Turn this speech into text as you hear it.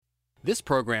This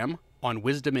program, On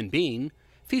Wisdom and Being,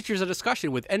 features a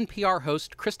discussion with NPR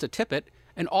host Krista Tippett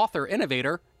and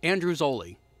author-innovator Andrew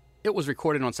Zolli. It was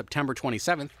recorded on September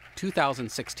 27th,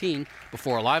 2016,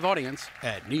 before a live audience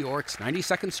at New York's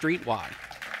 92nd Street Y.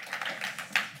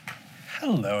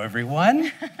 Hello,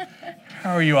 everyone.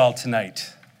 How are you all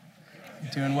tonight?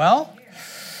 Doing well?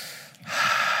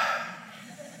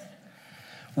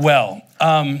 Well,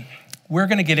 we're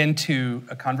going to get into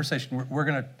a conversation. We're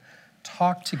going to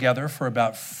talk together for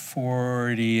about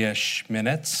 40-ish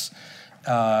minutes,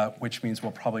 which means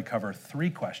we'll probably cover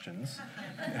 3 questions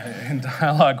in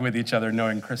dialogue with each other,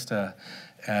 knowing Krista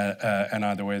and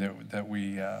I the way that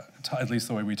we, at least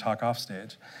the way we talk off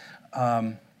stage.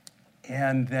 And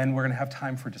then we're going to have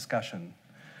time for discussion.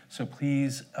 So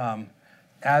please,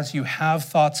 as you have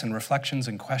thoughts and reflections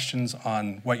and questions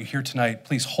on what you hear tonight,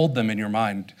 please hold them in your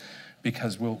mind,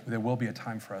 because there will be a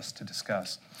time for us to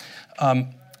discuss.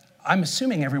 I'm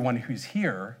assuming everyone who's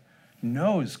here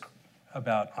knows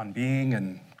about On Being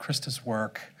and Krista's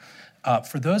work.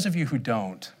 For those of you who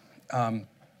don't,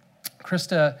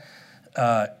 Krista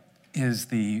is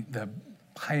the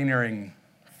pioneering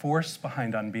force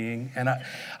behind On Being. And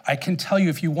I can tell you,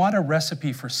 if you want a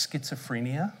recipe for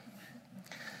schizophrenia,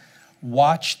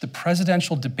 watch the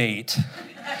presidential debate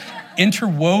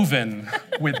interwoven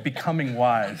with Becoming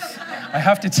Wise. I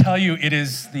have to tell you,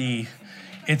 it's the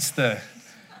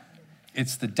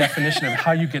definition of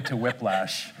how you get to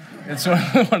whiplash. It's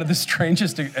one of the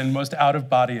strangest and most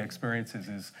out-of-body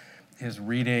experiences is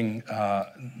reading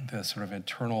the sort of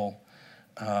internal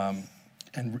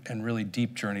and really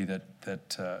deep journey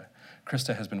that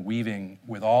Krista has been weaving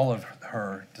with all of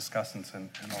her discussants and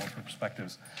all of her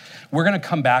perspectives. We're going to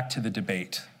come back to the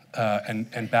debate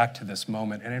and back to this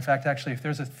moment. And in fact, actually, if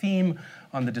there's a theme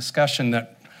on the discussion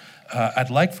that I'd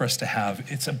like for us to have,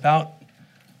 it's about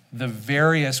the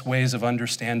various ways of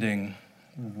understanding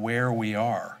where we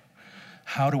are.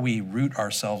 How do we root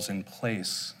ourselves in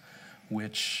place,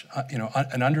 which,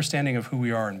 an understanding of who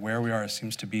we are and where we are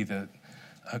seems to be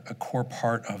a core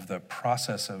part of the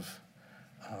process of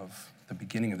the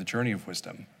beginning of the journey of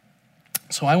wisdom.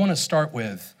 So I want to start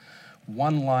with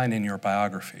one line in your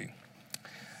biography,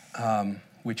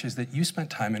 which is that you spent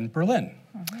time in Berlin.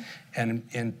 Mm-hmm. And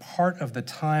in part of the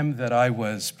time that I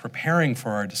was preparing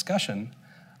for our discussion,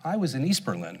 I was in East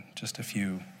Berlin just a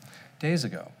few days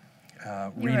ago.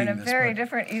 You were in a very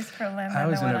different East Berlin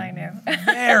than the one I knew.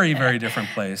 Very, very different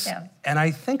place. Yeah. And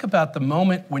I think about the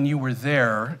moment when you were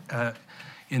there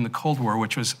in the Cold War,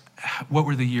 which was, what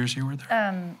were the years you were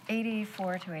there?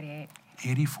 84 to 88.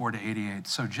 84 to 88,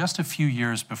 so just a few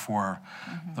years before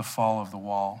the fall of the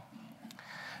wall.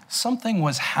 Something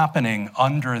was happening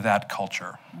under that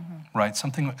culture, right?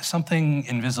 Something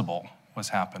invisible was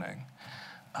happening.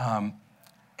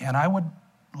 And I would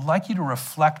like you to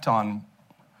reflect on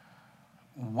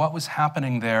what was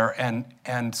happening there,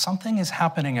 and something is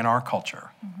happening in our culture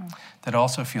that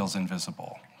also feels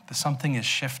invisible. Something is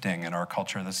shifting in our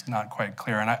culture that's not quite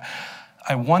clear. And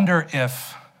I wonder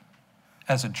if,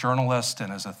 as a journalist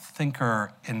and as a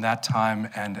thinker in that time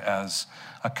and as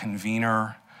a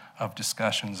convener of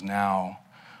discussions now,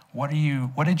 what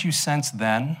did you sense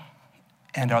then?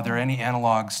 And are there any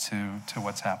analogs to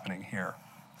what's happening here?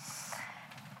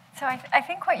 So I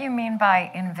think what you mean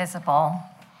by invisible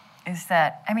is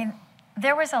that,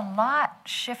 there was a lot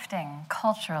shifting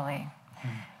culturally.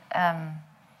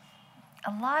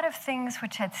 A lot of things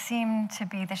which had seemed to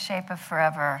be the shape of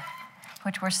forever,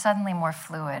 which were suddenly more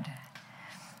fluid.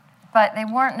 But they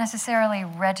weren't necessarily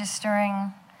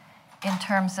registering in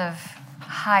terms of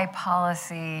high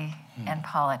policy and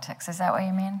politics. Is that what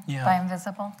you mean by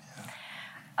invisible?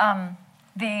 Yeah.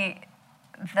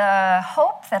 The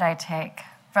hope that I take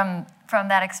from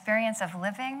that experience of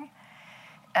living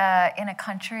in a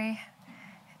country,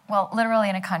 well, literally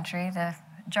in a country, the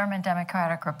German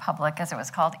Democratic Republic, as it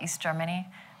was called, East Germany,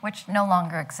 which no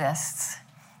longer exists,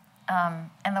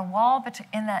 and the wall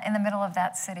in the middle of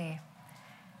that city,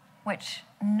 which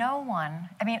no one,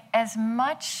 as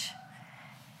much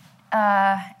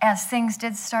as things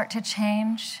did start to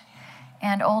change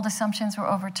and old assumptions were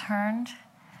overturned,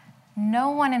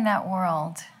 no one in that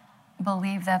world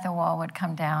believed that the wall would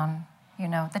come down.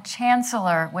 The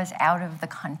chancellor was out of the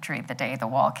country the day the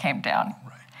wall came down.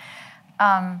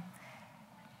 Right.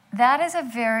 That is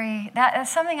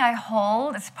something I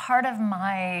hold. It's part of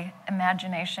my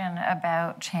imagination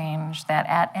about change, that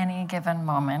at any given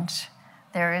moment,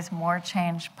 there is more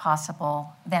change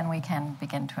possible than we can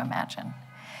begin to imagine.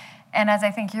 And as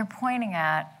I think you're pointing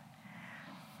at,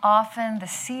 often the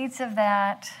seeds of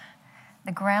that,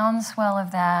 the groundswell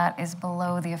of that is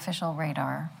below the official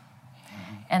radar.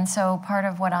 And so part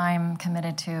of what I'm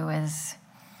committed to is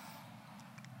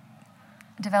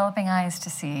developing eyes to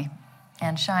see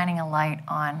and shining a light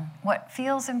on what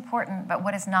feels important, but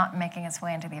what is not making its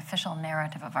way into the official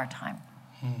narrative of our time.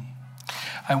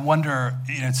 I wonder,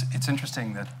 it's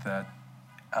interesting that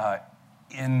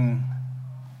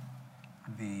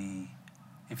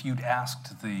if you'd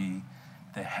asked the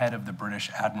head of the British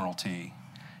Admiralty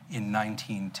in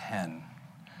 1910,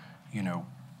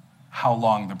 how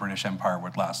long the British Empire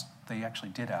would last. They actually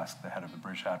did ask the head of the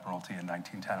British Admiralty in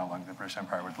 1910 how long the British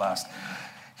Empire would last.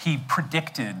 He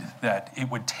predicted that it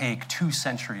would take 2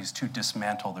 centuries to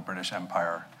dismantle the British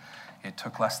Empire. It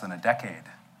took less than a decade,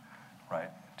 right,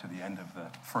 to the end of the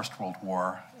First World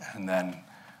War, and then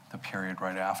the period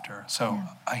right after. So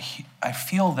I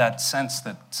feel that sense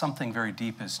that something very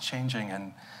deep is changing,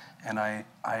 and it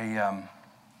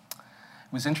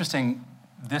was interesting.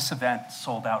 This event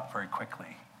sold out very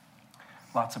quickly.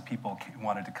 Lots of people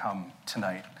wanted to come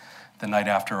tonight, the night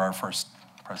after our first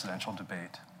presidential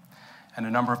debate. And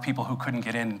a number of people who couldn't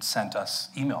get in sent me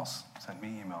emails,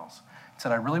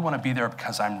 said, I really want to be there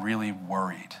because I'm really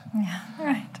worried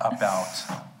about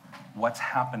what's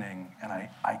happening, and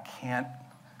I can't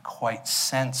quite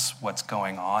sense what's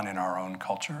going on in our own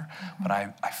culture, but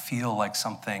I feel like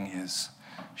something is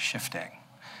shifting.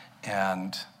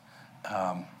 And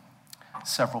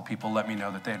several people let me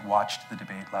know that they had watched the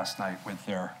debate last night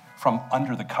from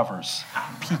under the covers,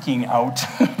 peeking out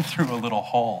through a little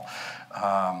hole.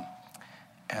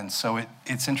 And so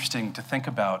it's interesting to think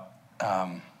about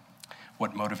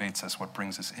what motivates us, what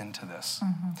brings us into this.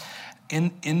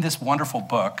 In this wonderful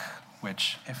book,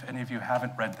 which if any of you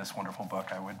haven't read this wonderful book,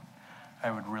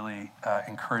 I would really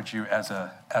encourage you as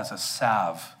a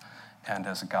salve and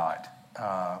as a guide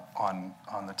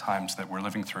on the times that we're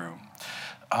living through.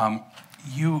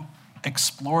 You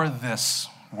explore this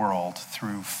world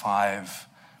through 5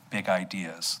 big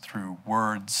ideas, through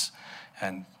words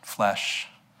and flesh,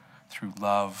 through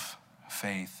love,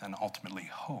 faith, and ultimately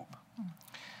hope.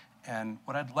 And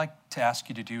what I'd like to ask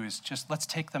you to do is let's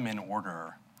take them in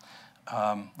order.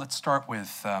 Let's start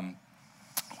with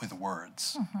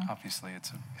words. Obviously,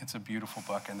 it's a beautiful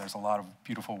book, and there's a lot of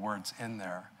beautiful words in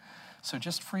there. So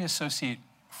just free associate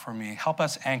for me. Help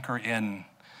us anchor in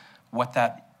what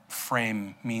that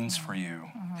frame means for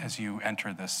you as you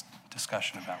enter this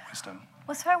discussion about wisdom.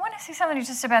 Well, so I want to say something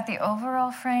just about the overall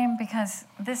frame, because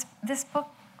this book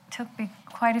took me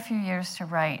quite a few years to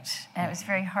write, and it was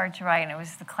very hard to write, and it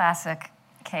was the classic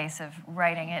case of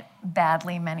writing it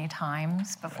badly many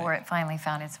times before it finally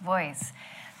found its voice.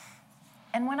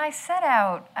 And when I set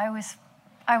out, I was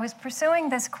pursuing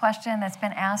this question that's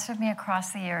been asked of me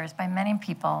across the years by many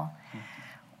people.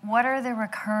 What are the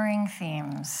recurring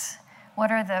themes?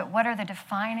 What are the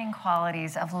defining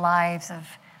qualities of lives of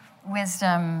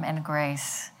wisdom and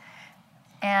grace?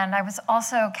 And I was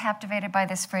also captivated by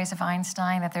this phrase of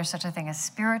Einstein, that there's such a thing as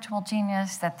spiritual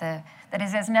genius, that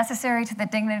is as necessary to the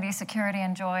dignity, security,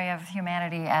 and joy of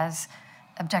humanity as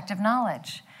objective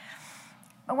knowledge.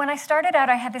 But when I started out,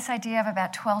 I had this idea of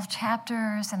about 12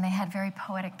 chapters, and they had very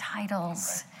poetic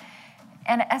titles.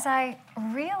 And as I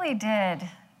really did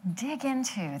dig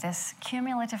into this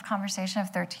cumulative conversation of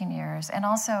 13 years, and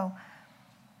also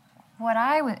what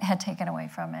I had taken away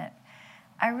from it,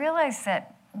 I realized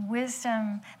that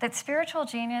that spiritual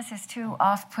genius is too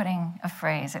off-putting a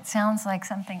phrase. It sounds like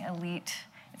something elite.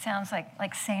 It sounds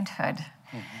like sainthood.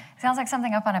 It sounds like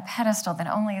something up on a pedestal that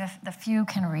only the few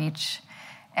can reach.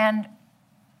 And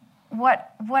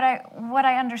what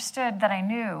I understood that I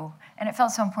knew, and it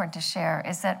felt so important to share,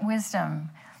 is that wisdom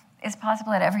is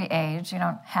possible at every age. You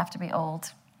don't have to be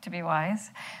old to be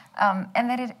wise. And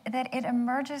that it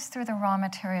emerges through the raw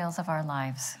materials of our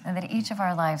lives, and that each of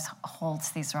our lives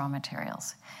holds these raw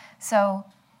materials. So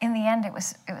in the end, it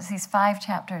was these 5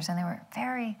 chapters, and they were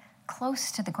very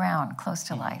close to the ground, close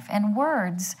to life. And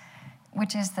words,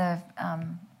 which is the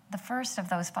first of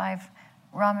those 5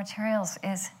 raw materials,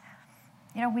 is,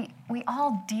 we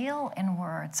all deal in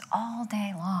words all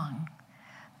day long.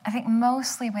 I think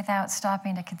mostly without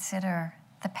stopping to consider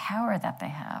the power that they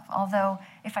have. Although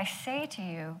if I say to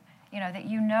you,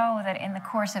 that in the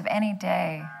course of any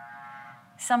day,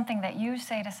 something that you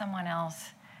say to someone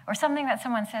else or something that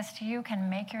someone says to you can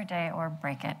make your day or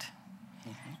break it.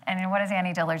 And what does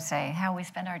Annie Dillard say? How we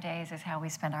spend our days is how we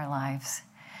spend our lives.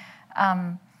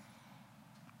 I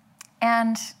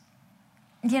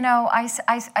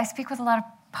speak with a lot of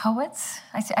poets.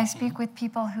 I speak with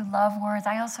people who love words.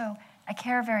 I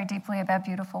care very deeply about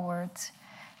beautiful words.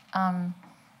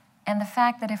 And the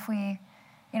fact that if we,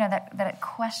 that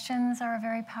questions are a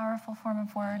very powerful form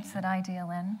of words that I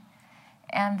deal in,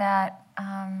 and that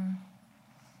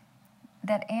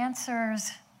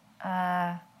answers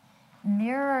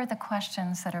mirror the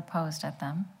questions that are posed at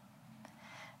them.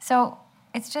 So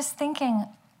it's just thinking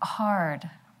hard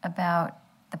about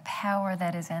the power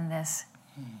that is in this,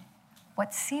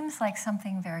 what seems like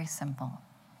something very simple.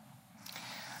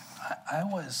 I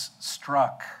was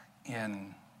struck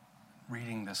in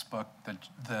reading this book,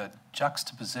 the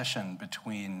juxtaposition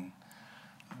between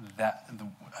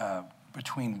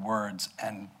between words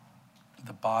and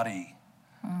the body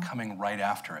coming right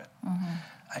after it.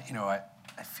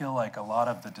 I feel like a lot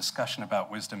of the discussion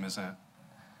about wisdom is I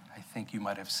think you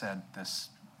might have said this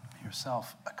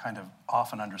yourself, a kind of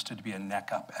often understood to be a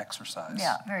neck-up exercise.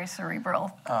 Yeah, very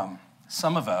cerebral.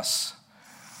 Some of us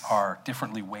are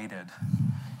differently weighted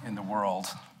in the world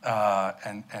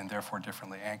and therefore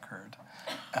differently anchored.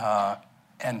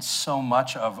 And so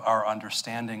much of our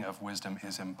understanding of wisdom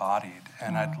is embodied.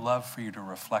 And I'd love for you to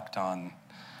reflect on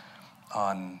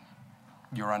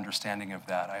your understanding of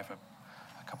that. I have a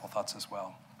couple thoughts as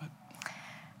well. But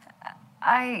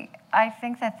I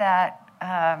think that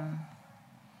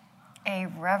a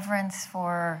reverence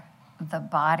for the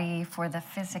body, for the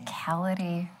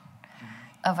physicality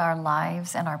of our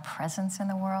lives and our presence in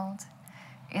the world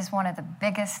is one of the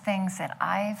biggest things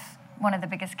one of the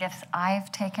biggest gifts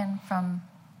I've taken from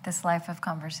this life of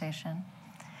conversation.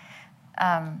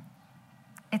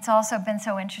 It's also been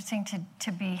so interesting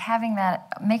to be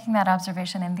making that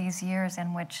observation in these years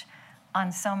in which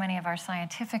on so many of our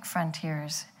scientific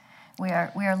frontiers, we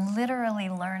are literally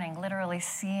learning, literally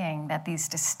seeing that these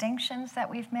distinctions that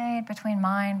we've made between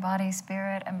mind, body,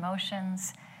 spirit,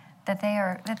 emotions, that they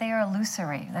are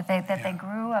illusory, that they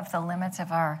grew of the limits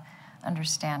of our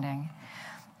understanding.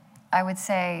 I would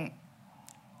say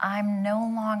I'm no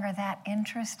longer that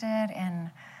interested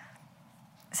in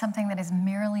something that is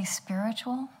merely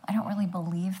spiritual. I don't really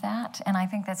believe that. And I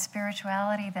think that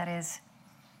spirituality that is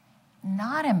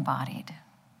not embodied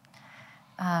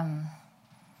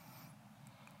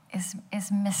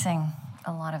is missing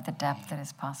a lot of the depth that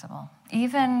is possible.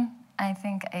 Even, I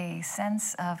think, a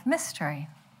sense of mystery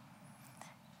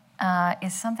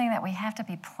is something that we have to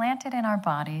be planted in our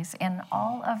bodies in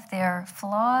all of their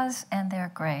flaws and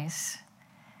their grace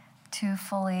to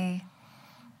fully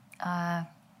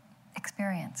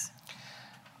experience.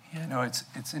 Yeah,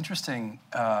 it's interesting.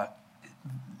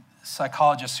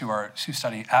 Psychologists who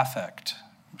study affect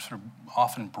sort of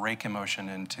often break emotion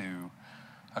into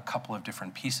a couple of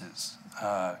different pieces.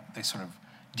 They sort of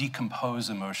decompose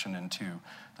emotion into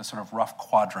the sort of rough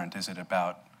quadrant. Is it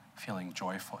about feeling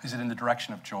joyful? Is it in the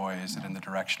direction of joy? Is it in the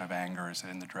direction of anger? Is it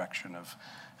in the direction of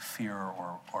fear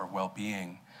or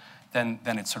well-being? Then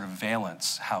it's sort of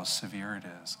valence, how severe it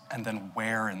is, and then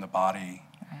where in the body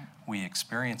we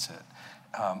experience it.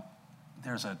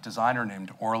 There's a designer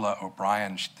named Orla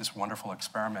O'Brien, this wonderful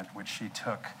experiment which she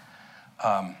took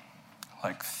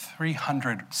like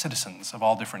 300 citizens of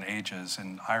all different ages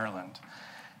in Ireland,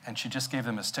 and she just gave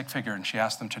them a stick figure and she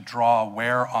asked them to draw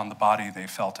where on the body they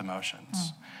felt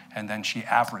emotions, and then she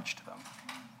averaged them.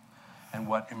 And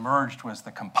what emerged was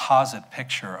the composite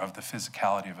picture of the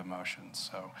physicality of emotions.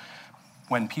 So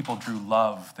when people drew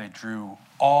love, they drew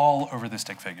all over the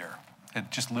stick figure.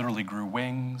 It just literally grew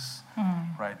wings,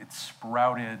 right? It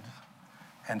sprouted,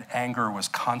 and anger was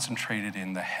concentrated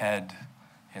in the head,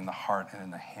 in the heart, and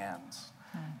in the hands.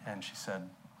 And she said,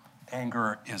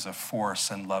 anger is a force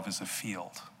and love is a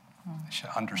field. She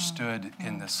understood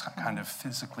in this kind of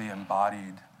physically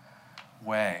embodied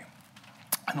way.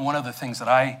 And one of the things that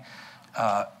I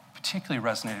particularly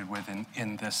resonated with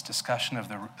in this discussion of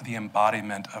the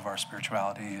embodiment of our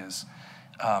spirituality is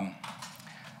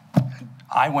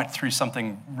I went through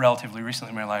something relatively recently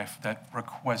in my life that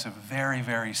was required a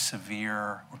very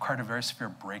severe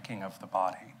breaking of the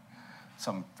body,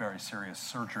 some very serious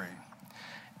surgery.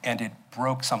 And it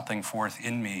broke something forth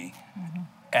in me.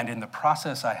 And in the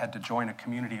process, I had to join a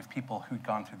community of people who'd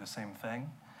gone through the same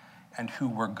thing and who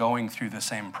were going through the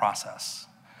same process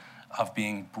of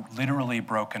being literally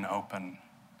broken open,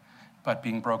 but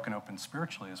being broken open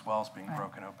spiritually as well as being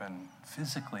broken open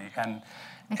physically.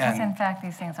 Because in fact,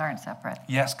 these things aren't separate.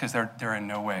 Yes, because they're in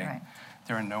no way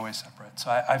separate.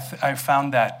 So I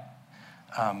found that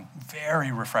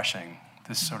very refreshing,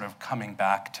 this sort of coming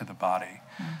back to the body.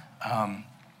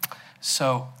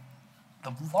 So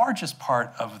the largest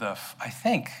part of I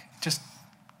think, just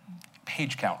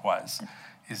page count-wise,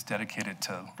 is dedicated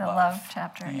to the love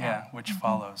chapter. Yeah, which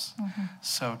follows.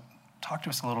 So talk to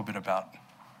us a little bit about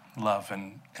love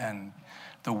and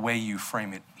the way you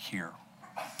frame it here.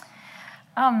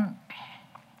 I'm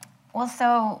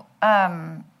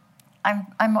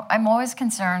always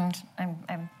concerned.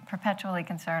 I'm perpetually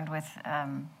concerned with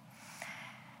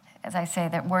as I say,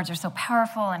 that words are so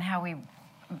powerful, and how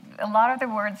a lot of the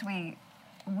words we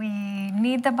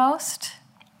need the most,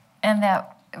 and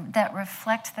that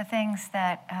reflect the things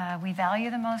that we value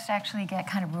the most, actually get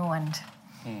kind of ruined,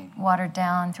 watered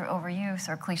down through overuse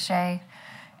or cliche.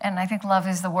 And I think love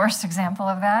is the worst example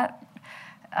of that.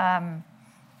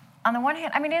 On the one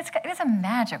hand, I mean, it is a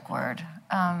magic word,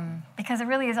 because it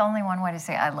really is only one way to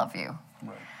say I love you.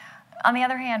 Right. On the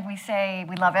other hand, we say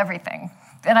we love everything.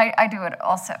 And I do it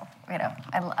also,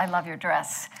 I love your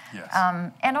dress. Yes.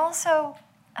 And also,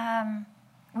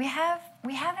 we have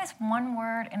this one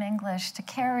word in English to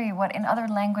carry what in other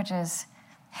languages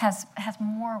has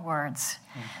more words.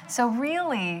 Mm-hmm. So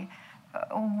really,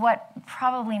 what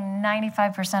probably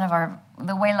 95% of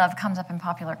the way love comes up in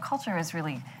popular culture is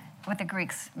really what the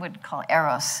Greeks would call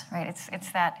eros, right? It's the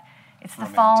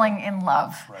Romantic. falling in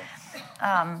love.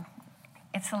 Right.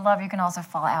 It's the love you can also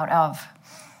fall out of.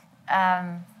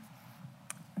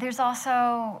 There's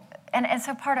also, and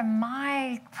so part of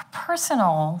my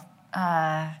personal,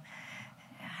 I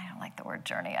don't like the word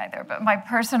journey either, but my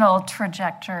personal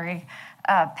trajectory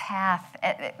path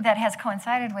that has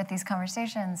coincided with these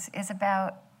conversations is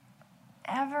about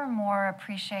ever more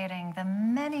appreciating the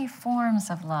many forms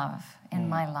of love in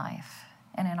my life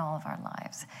and in all of our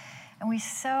lives. And we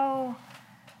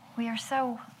are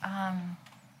so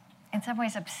in some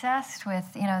ways obsessed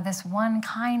with, this one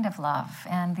kind of love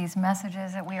and these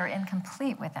messages that we are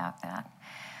incomplete without that.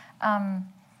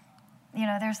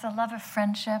 There's the love of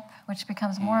friendship, which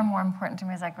becomes more and more important to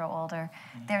me as I grow older.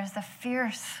 There's the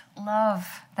fierce love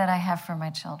that I have for my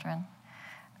children.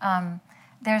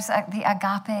 There's the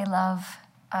agape love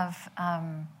of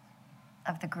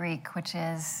the Greek, which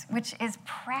is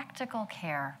practical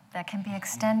care that can be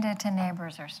extended to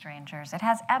neighbors or strangers. It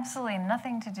has absolutely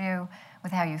nothing to do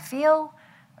with how you feel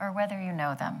or whether you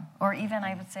know them, or even,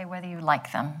 I would say, whether you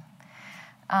like them.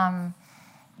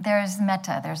 There's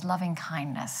metta, there's loving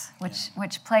kindness,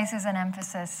 which places an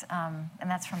emphasis, and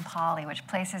that's from Pali, which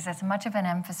places as much of an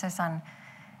emphasis on,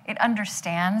 it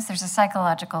understands, there's a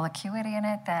psychological acuity in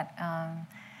it that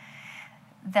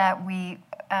we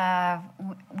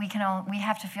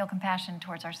have to feel compassion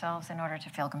towards ourselves in order to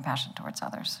feel compassion towards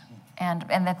others, and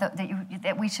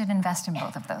that we should invest in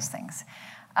both of those things.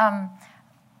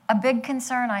 A big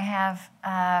concern I have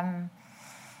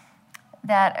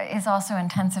that is also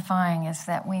intensifying is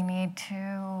that we need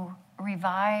to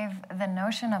revive the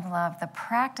notion of love, the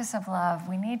practice of love.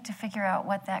 We need to figure out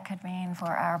what that could mean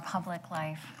for our public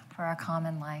life, for our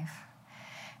common life.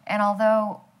 And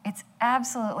although it's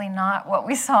absolutely not what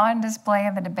we saw on display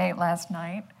in the debate last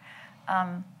night,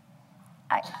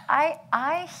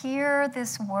 I hear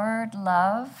this word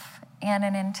love and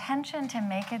an intention to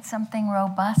make it something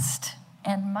robust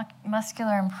and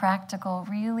muscular and practical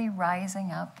really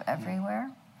rising up everywhere.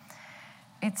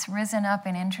 It's risen up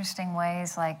in interesting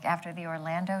ways, like after the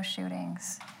Orlando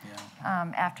shootings,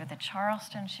 after the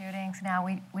Charleston shootings. Now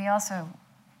we also,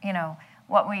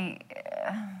 what we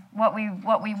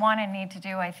want and need to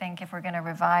do, I think, if we're going to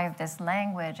revive this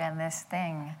language and this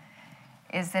thing,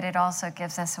 is that it also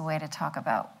gives us a way to talk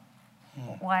about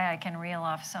why I can reel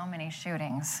off so many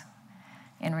shootings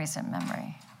in recent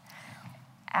memory.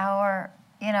 I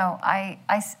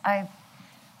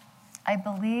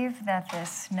believe that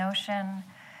this notion,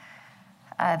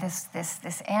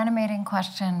 this animating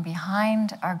question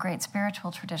behind our great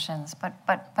spiritual traditions, but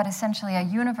essentially a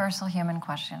universal human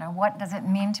question, or what does it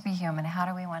mean to be human? How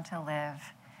do we want to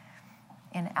live?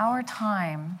 In our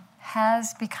time,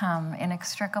 has become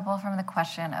inextricable from the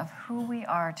question of who we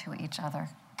are to each other.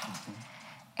 Mm-hmm.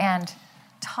 And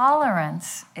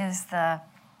tolerance is the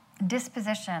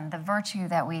disposition, the virtue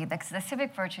that the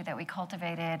civic virtue that we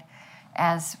cultivated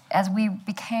as we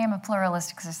became a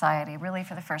pluralistic society, really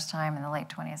for the first time in the late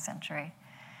 20th century.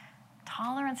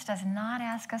 Tolerance does not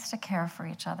ask us to care for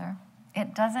each other.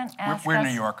 It doesn't ask We're us...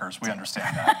 New Yorkers, we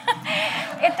understand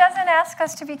that. It doesn't ask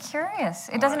us to be curious.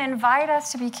 It doesn't invite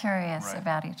us to be curious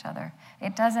about each other.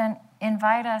 It doesn't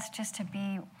invite us just to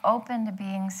be open to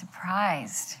being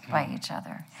surprised by each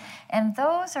other. And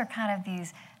those are kind of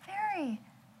these very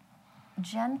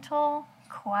gentle,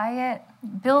 quiet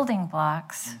building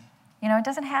blocks. It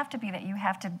doesn't have to be that you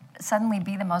have to suddenly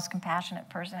be the most compassionate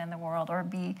person in the world or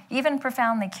be even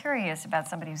profoundly curious about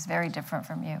somebody who's very different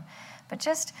from you. But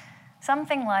just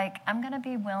something like, I'm going to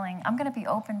be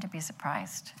open to be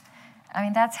surprised. I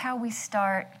mean, that's how we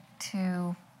start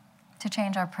to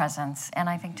change our presence, and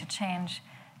I think to change,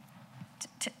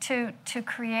 to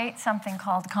create something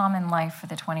called common life for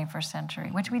the 21st century,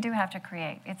 which we do have to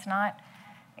create. It's not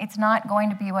going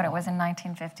to be what it was in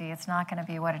 1950. It's not going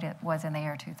to be what it was in the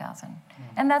year 2000.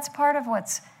 And that's part of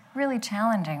what's really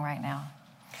challenging right now.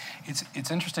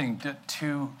 It's interesting.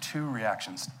 Two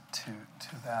reactions to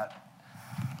that.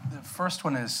 The first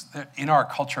one is that in our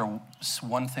culture,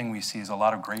 one thing we see is a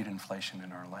lot of grade inflation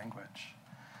in our language.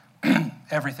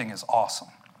 Everything is awesome.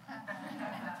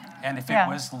 And if it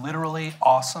was literally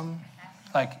awesome,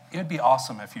 like, it would be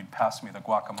awesome if you'd pass me the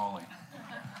guacamole.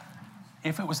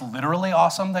 If it was literally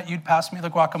awesome that you'd pass me the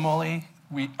guacamole,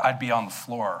 I'd be on the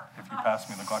floor. If you passed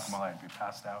me the guacamole, I'd be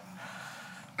passed out.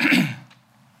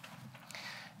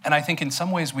 And I think in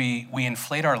some ways we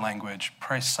inflate our language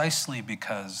precisely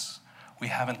because we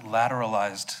haven't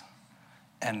lateralized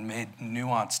and made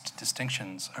nuanced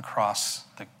distinctions across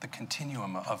the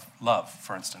continuum of love,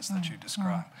 for instance, that you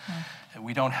describe.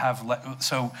 We don't have,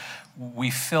 so we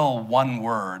fill one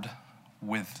word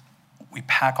with, we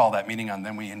pack all that meaning on,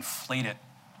 then we inflate it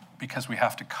because we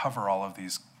have to cover all of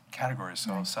these categories.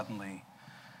 So suddenly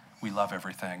we love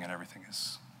everything and everything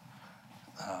is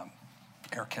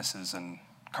air kisses and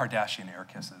Kardashian air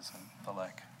kisses and the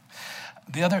like.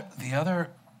 The other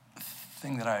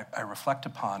thing that I reflect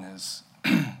upon is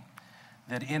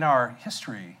that in our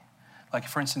history, like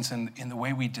for instance, in the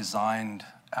way we designed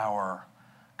our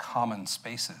common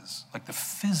spaces, like the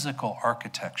physical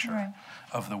architecture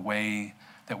of the way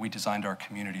that we designed our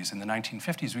communities. In the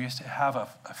 1950s, we used to have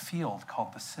a field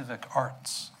called the civic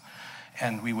arts.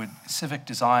 And civic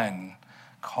design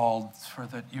called for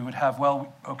that you would have,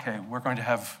 well, okay, we're going to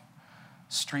have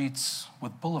streets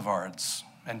with boulevards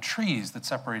and trees that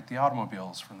separate the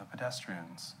automobiles from the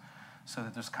pedestrians so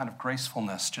that there's kind of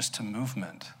gracefulness just to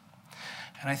movement.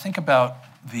 And I think about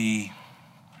the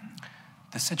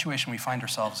situation we find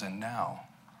ourselves in now,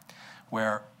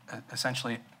 where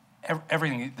essentially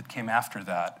everything that came after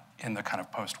that in the kind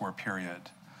of post-war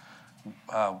period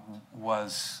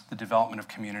was the development of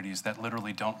communities that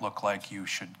literally don't look like you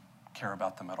should care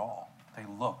about them at all. They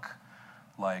look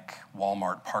like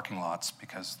Walmart parking lots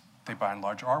because they by and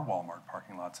large are Walmart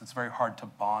parking lots. It's very hard to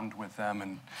bond with them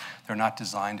and they're not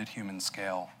designed at human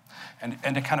scale.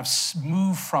 And to kind of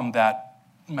move from that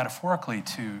metaphorically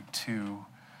to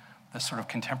the sort of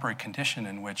contemporary condition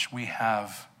in which we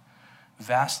have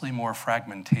vastly more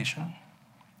fragmentation,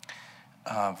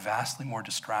 vastly more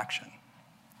distraction,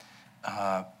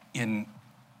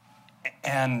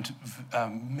 and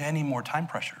many more time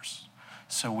pressures.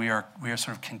 So we are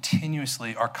sort of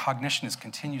continuously, our cognition is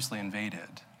continuously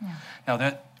invaded. Yeah. Now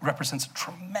that represents a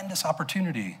tremendous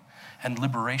opportunity and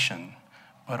liberation,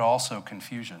 but also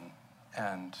confusion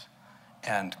and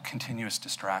continuous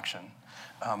distraction.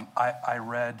 I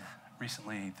read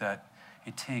recently that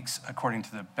it takes, according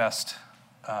to the best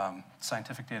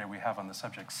scientific data we have on the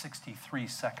subject, 63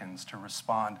 seconds to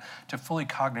respond, to fully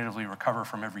cognitively recover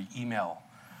from every email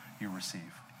you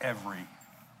receive. Every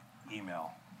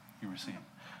email you receive.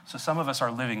 So some of us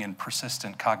are living in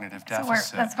persistent cognitive deficit.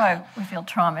 So that's why we feel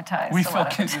traumatized. We feel,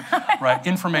 right,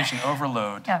 information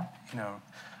overload,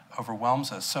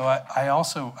 overwhelms us. So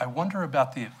I wonder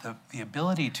about the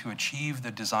ability to achieve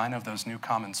the design of those new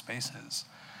common spaces,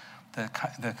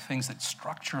 the things that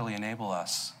structurally enable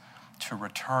us to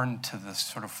return to this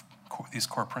sort of these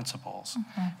core principles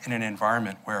in an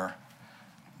environment where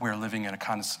we're living in a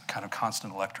kind of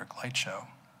constant electric light show.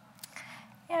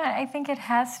 Yeah, I think it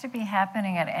has to be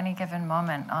happening at any given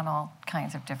moment on all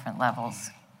kinds of different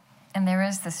levels. And there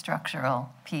is the structural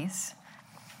piece.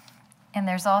 And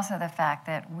there's also the fact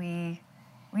that we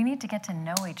need to get to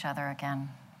know each other again.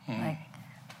 Like,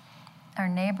 our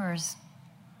neighbors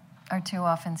are too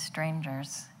often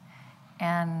strangers.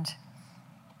 And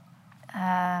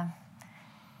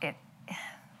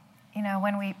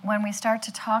when we start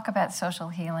to talk about social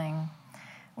healing,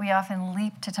 we often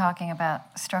leap to talking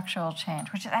about structural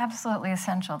change, which is absolutely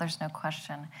essential, there's no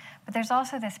question. But there's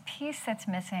also this piece that's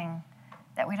missing,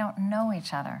 that we don't know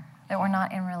each other, that we're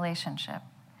not in relationship.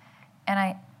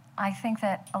 And I think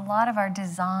that a lot of our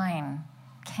design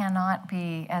cannot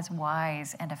be as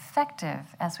wise and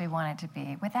effective as we want it to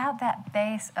be without that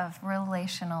base of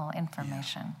relational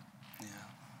information.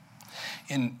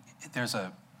 There's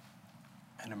an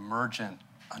emergent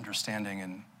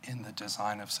understanding in the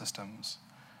design of systems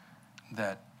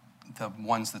that the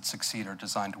ones that succeed are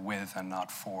designed with and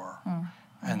not for.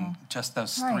 And just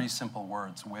those three simple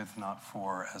words, with, not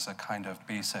for, as a kind of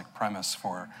basic premise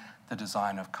for the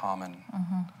design of common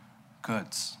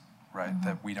goods, right?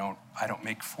 That I don't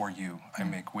make for you, I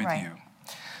make with you,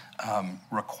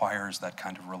 requires that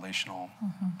kind of relational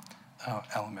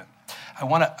element. I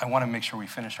want to make sure we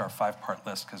finish our 5-part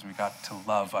list because we got to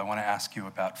love. I want to ask you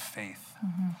about faith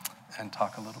and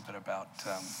talk a little bit about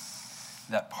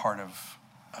that part of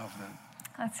the.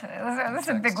 That's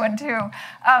a big one too.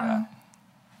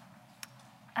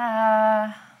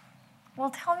 Well,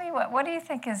 tell me, what do you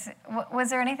think was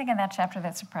there anything in that chapter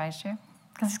that surprised you?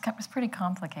 Because it was pretty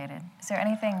complicated. Is there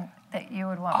anything that you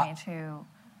would want me to?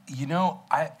 You know,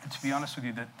 to be honest with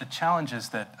you, the challenge is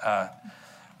that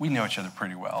we know each other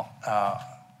pretty well.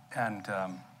 And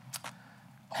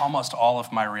almost all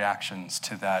of my reactions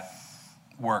to that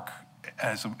work,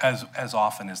 as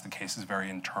often as the case, is very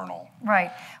internal.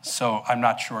 Right. So I'm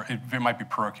not sure. It might be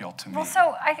parochial to me. Well,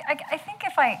 so I think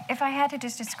if I had to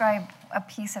just describe a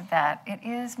piece of that, it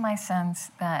is my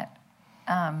sense that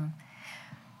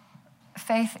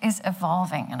faith is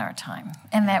evolving in our time,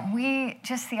 and that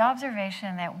the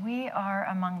observation that we are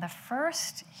among the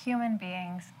first human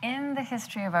beings in the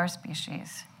history of our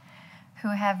species who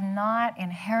have not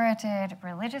inherited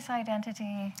religious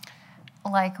identity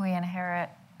like we inherit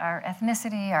our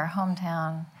ethnicity, our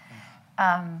hometown.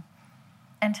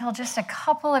 Until just a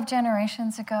couple of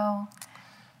generations ago,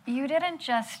 you didn't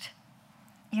just,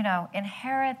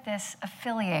 inherit this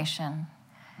affiliation.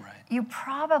 Right. You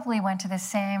probably went to the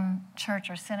same church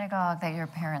or synagogue that your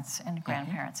parents and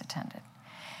grandparents attended.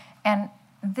 And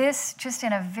this, just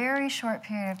in a very short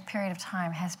period of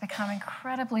time, has become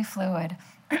incredibly fluid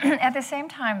at the same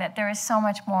time that there is so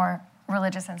much more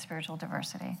religious and spiritual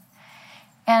diversity.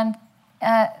 And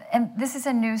this is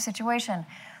a new situation.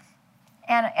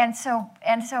 And so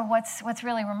what's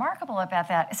really remarkable about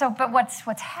that, but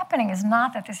what's happening is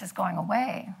not that this is going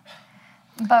away,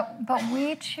 but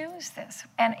we choose this.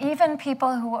 And even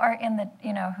people who are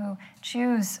who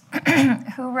choose,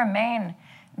 who remain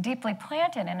deeply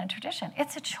planted in a tradition,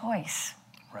 it's a choice.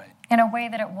 Right. In a way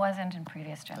that it wasn't in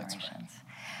previous generations.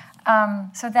 That's right.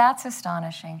 So that's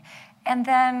astonishing. And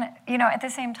then, at the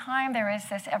same time, there is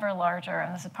this ever larger,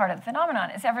 and this is part of the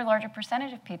phenomenon, is ever larger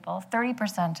percentage of people,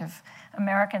 30% of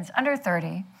Americans under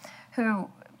 30, who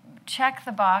check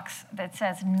the box that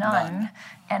says none,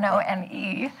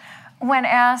 N-O-N-E, when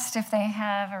asked if they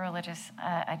have a religious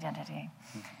identity.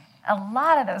 A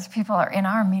lot of those people are in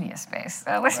our media space,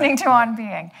 listening to On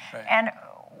Being. Right. And,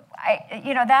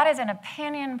 that is an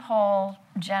opinion poll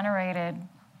generated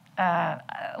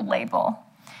label.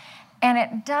 And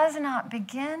it does not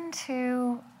begin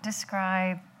to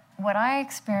describe what I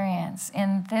experience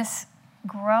in this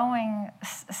growing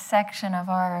section of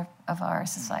our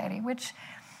society, which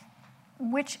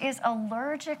is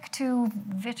allergic to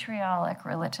vitriolic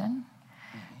religion.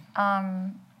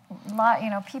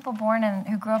 People born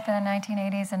who grew up in the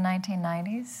 1980s and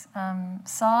 1990s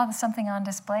saw something on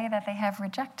display that they have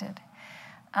rejected.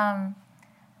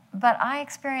 But I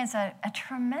experience a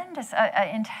tremendous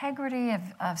integrity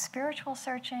of spiritual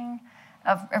searching,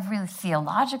 of really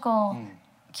theological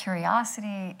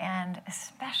curiosity, and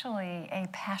especially a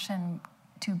passion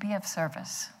to be of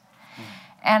service.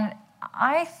 And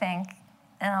I think,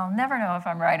 and I'll never know if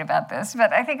I'm right about this,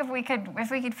 but I think if we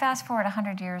could fast forward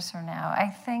 100 years from now, I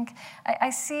think I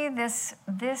see this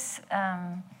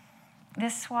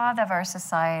swath of our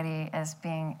society as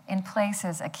being in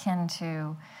places akin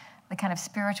to the kind of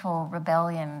spiritual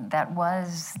rebellion that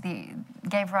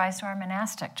gave rise to our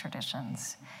monastic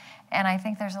traditions. And I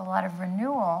think there's a lot of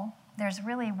renewal. There's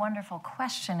really wonderful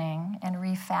questioning and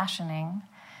refashioning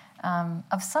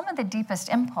of some of the deepest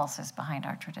impulses behind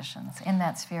our traditions in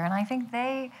that sphere. And I think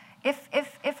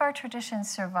if our traditions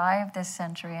survive this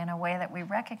century in a way that we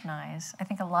recognize, I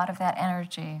think a lot of that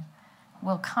energy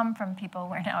will come from people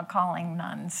we're now calling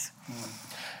nuns.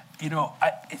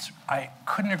 I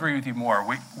couldn't agree with you more.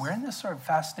 We're in this sort of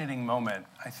fascinating moment,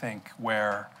 I think,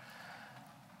 where,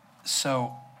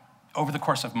 over the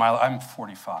course of I'm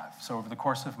 45, so over the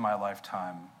course of my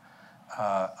lifetime,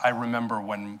 I remember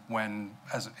when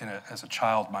as a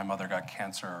child, my mother got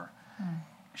cancer.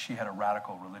 She had a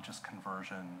radical religious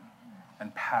conversion,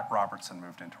 and Pat Robertson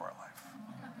moved into our life.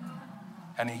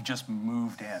 And he just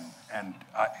moved in, and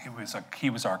he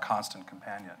was our constant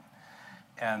companion.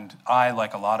 And I,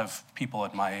 like a lot of people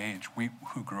at my age,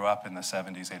 who grew up in the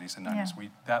 70s, 80s, and 90s,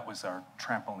 that was our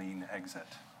trampoline exit.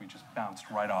 We just bounced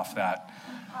right off that,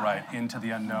 right into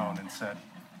the unknown, and said,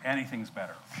 anything's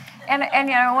better. And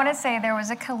I want to say there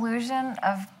was a collusion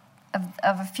of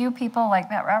a few people like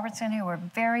Pat Robertson who were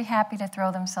very happy to throw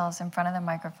themselves in front of the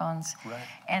microphones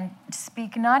and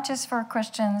speak not just for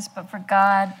Christians, but for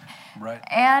God. Right.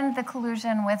 And the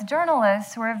collusion with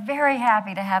journalists who are very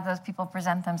happy to have those people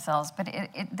present themselves. But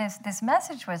this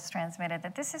message was transmitted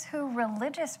that this is who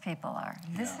religious people are.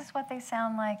 This is what they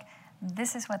sound like.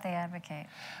 This is what they advocate.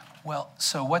 Well,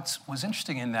 so what was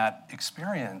interesting in that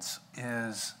experience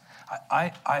is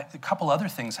a couple other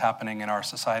things happening in our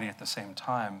society at the same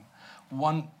time.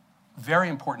 One very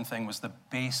important thing was the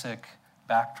basic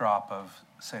backdrop of,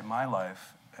 say, my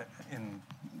life, in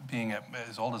being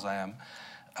as old as I am,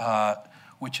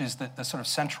 which is the sort of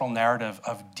central narrative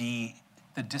of the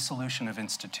dissolution of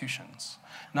institutions,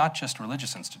 not just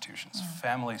religious institutions,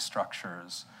 family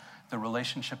structures, the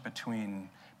relationship between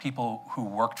people who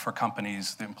worked for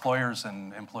companies, the employers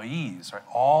and employees, right?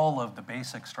 All of the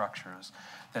basic structures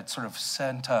that sort of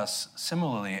sent us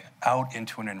similarly out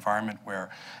into an environment where,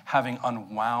 having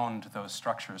unwound those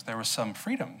structures, there was some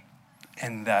freedom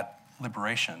in that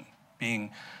liberation,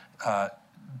 being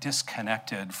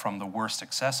disconnected from the worst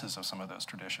excesses of some of those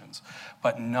traditions,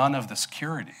 but none of the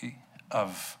security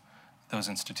of those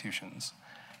institutions.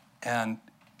 And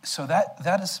so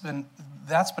that's been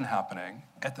happening.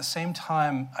 At the same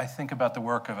time, I think about the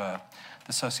work of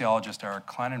the sociologist Eric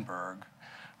Klinenberg,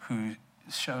 who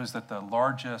shows that the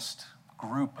largest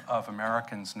group of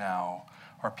Americans now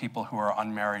are people who are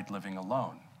unmarried living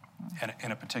alone, and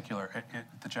in a particular,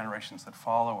 the generations that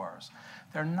follow ours.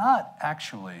 They're not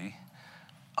actually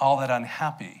all that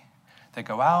unhappy. They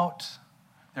go out.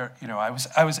 I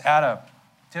was at a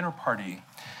dinner party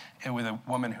with a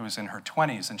woman who was in her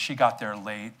 20s, and she got there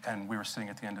late, and we were sitting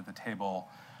at the end of the table,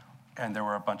 and there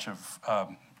were a bunch of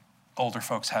older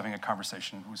folks having a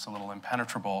conversation who was a little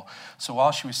impenetrable. So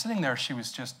while she was sitting there, she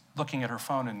was just looking at her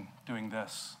phone and doing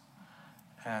this.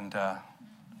 And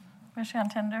was she on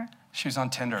Tinder? She was on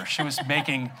Tinder. She was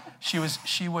making, she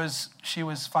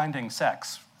was finding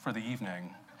sex for the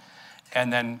evening,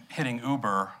 and then hitting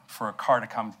Uber for a car to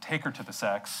come take her to the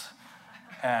sex.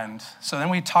 And so then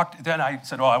we talked, then I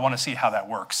said, I want to see how that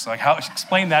works. Like,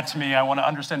 explain that to me. I want to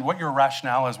understand what your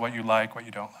rationale is, what you like, what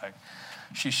you don't like.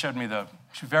 She showed me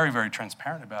she was very, very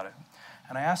transparent about it.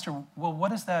 And I asked her, well,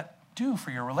 what does that do for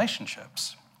your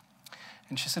relationships?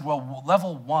 And she said, well,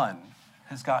 level 1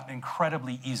 has gotten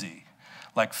incredibly easy.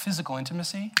 Like physical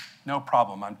intimacy, no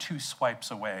problem. I'm 2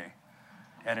 swipes away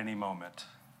at any moment.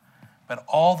 But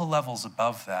all the levels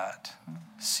above that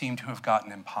seem to have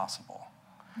gotten impossible.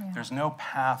 Yeah. There's no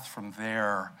path from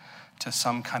there to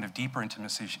some kind of deeper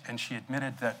intimacy. And she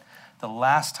admitted that the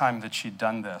last time that she'd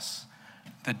done this,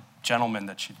 the gentleman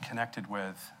that she'd connected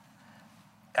with,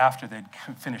 after they'd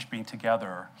finished being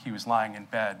together, he was lying in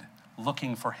bed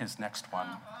looking for his next one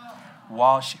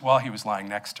while he was lying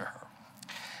next to her.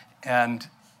 And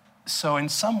so in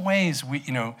some ways,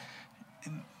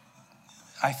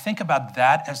 I think about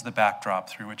that as the backdrop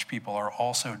through which people are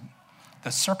also,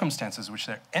 the circumstances which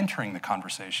they're entering the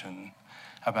conversation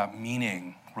about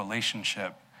meaning,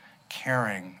 relationship,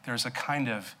 caring. There's a kind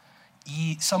of,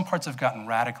 some parts have gotten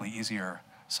radically easier.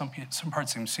 Some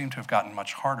parts seem to have gotten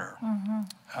much harder. Mm-hmm.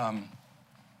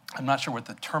 I'm not sure what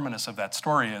the terminus of that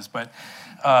story is, but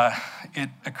it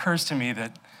occurs to me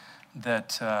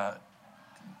that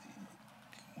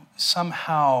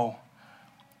somehow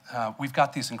we've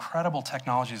got these incredible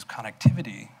technologies of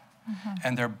connectivity, mm-hmm.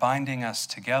 and they're binding us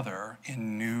together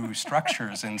in new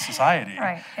structures in society.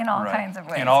 Right, in all kinds of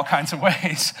ways. In all kinds of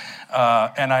ways.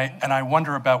 And I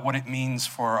wonder about what it means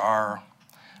for our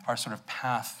sort of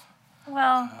path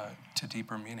to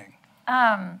deeper meaning.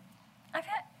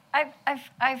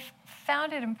 I've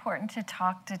found it important to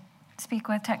speak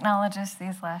with technologists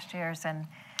these last years, and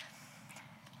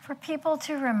for people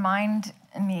to remind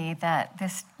me that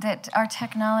our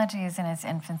technology is in its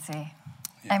infancy.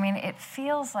 Yeah. I mean, it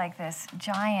feels like this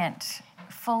giant,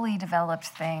 fully developed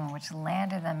thing which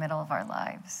landed in the middle of our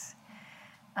lives.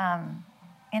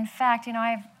 In fact,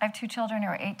 I have 2 children who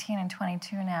are 18 and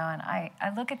 22 now, and I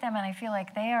look at them and I feel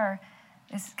like they are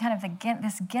this kind of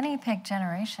this guinea pig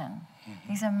generation. Mm-hmm.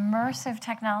 These immersive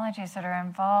technologies that are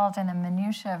involved in the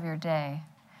minutiae of your day.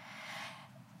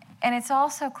 And it's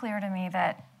also clear to me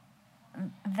that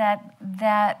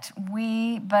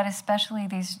we, but especially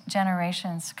these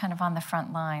generations kind of on the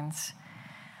front lines,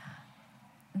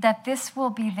 that this will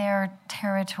be their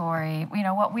territory,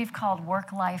 what we've called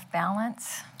work-life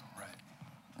balance. Right.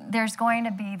 There's going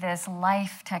to be this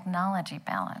life-technology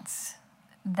balance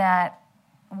that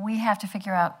we have to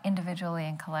figure out individually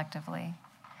and collectively.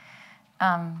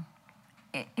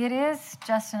 It is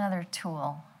just another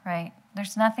tool, right?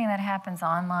 There's nothing that happens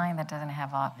online that doesn't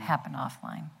happen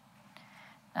offline.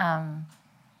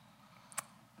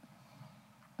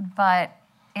 But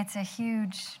it's a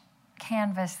huge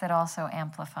canvas that also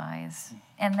amplifies.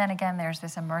 And then again, there's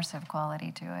this immersive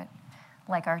quality to it,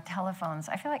 like our telephones.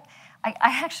 I feel like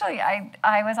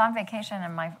I was on vacation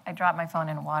and I dropped my phone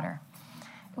in water.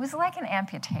 It was like an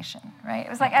amputation, right? It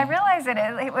was like I realized that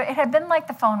it had been like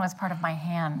the phone was part of my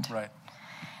hand. Right.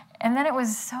 And then it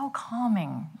was so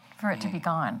calming for it to be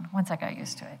gone once I got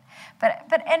used to it.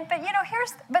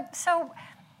 So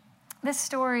this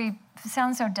story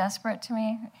sounds so desperate to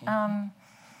me.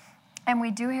 And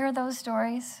we do hear those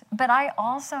stories. But I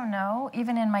also know,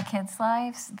 even in my kids'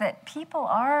 lives, that people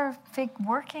are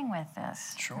working with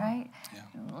this, Sure. right? Yeah.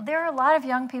 There are a lot of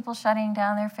young people shutting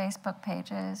down their Facebook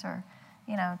pages or,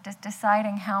 just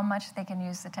deciding how much they can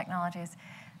use the technologies.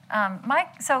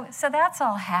 So that's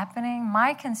all happening.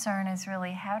 My concern is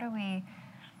really how do we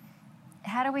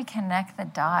connect the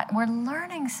dot? We're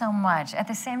learning so much at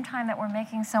the same time that we're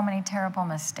making so many terrible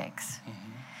mistakes.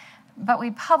 Mm-hmm. But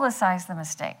we publicize the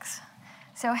mistakes.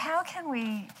 So how can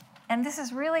we, and this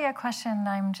is really a question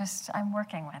I'm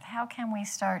working with, how can we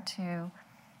start to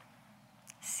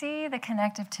see the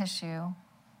connective tissue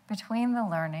between the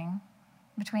learning,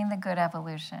 between the good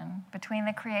evolution, between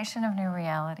the creation of new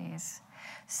realities,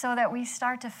 so that we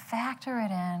start to factor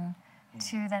it in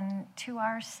to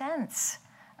our sense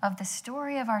of the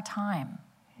story of our time,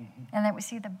 and that we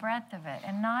see the breadth of it,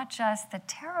 and not just the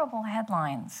terrible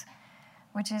headlines,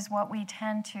 which is what we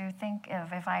tend to think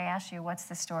of. If I ask you, what's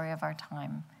the story of our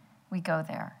time, we go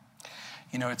there.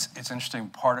 It's interesting.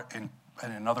 In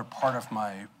another part of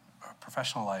my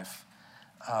professional life,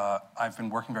 I've been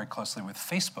working very closely with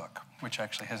Facebook, which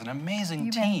actually has an amazing team.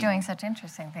 You've been doing such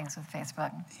interesting things with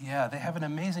Facebook. Yeah, they have an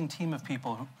amazing team of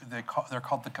people. They're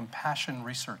called the Compassion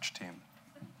Research Team.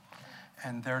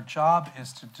 And their job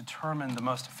is to determine the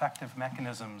most effective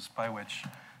mechanisms by which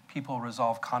people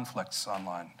resolve conflicts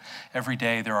online. Every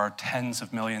day there are tens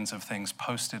of millions of things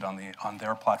posted on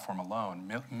their platform alone,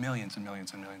 millions and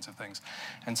millions and millions of things,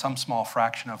 and some small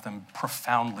fraction of them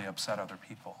profoundly upset other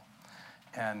people.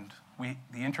 And the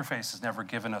interface has never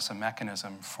given us a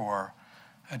mechanism for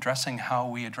addressing how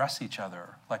we address each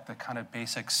other, like the kind of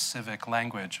basic civic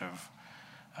language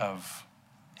of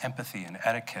empathy and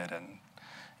etiquette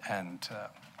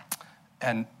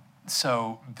and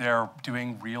so they're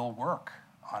doing real work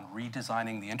on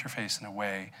redesigning the interface in a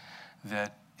way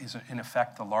that is, in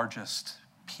effect, the largest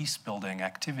peace-building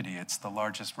activity. It's the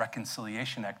largest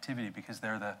reconciliation activity because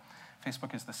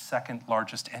Facebook is the second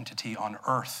largest entity on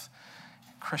Earth.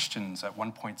 Christians at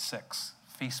 1.6,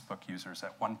 Facebook users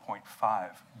at 1.5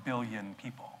 billion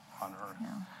people on Earth. Yeah.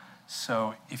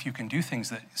 So if you can do things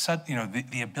that,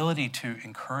 the ability to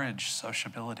encourage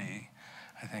sociability,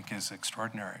 I think, is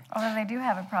extraordinary. Although they do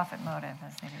have a profit motive,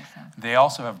 as they do so. They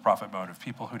also have a profit motive.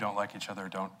 People who don't like each other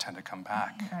don't tend to come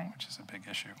back, right. Which is a big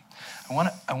issue. I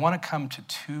want to come to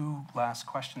two last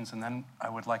questions, and then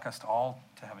I would like us all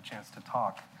to have a chance to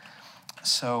talk.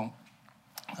 So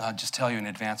I'll just tell you in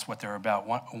advance what they're about.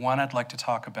 One, I'd like to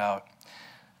talk about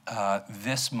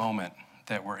this moment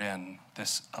that we're in,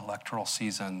 this electoral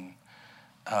season,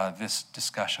 this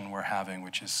discussion we're having,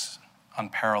 which is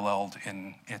unparalleled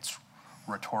in its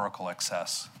rhetorical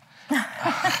excess,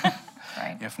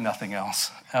 right. If nothing else.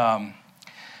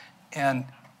 And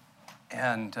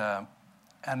a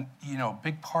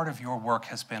big part of your work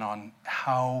has been on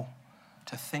how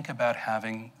to think about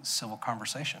having civil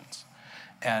conversations.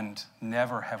 And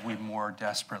never have we more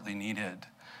desperately needed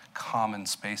common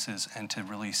spaces and to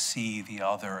really see the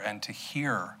other and to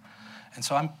hear. And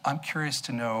so I'm curious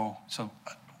to know, the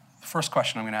first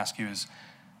question I'm going to ask you is,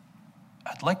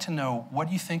 I'd like to know, what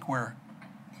do you think we're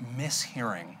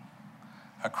mishearing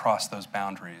across those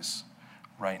boundaries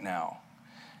right now?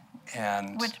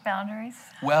 And which boundaries?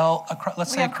 Well,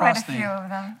 let's say across quite a few of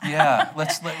them. Yeah,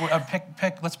 let's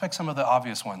pick some of the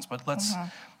obvious ones, but let's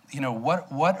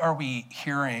what are we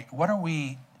hearing? What are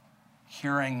we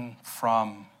hearing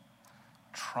from?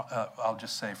 I'll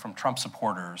just say from Trump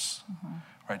supporters,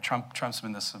 right? Trump's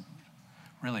been this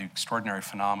really extraordinary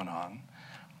phenomenon,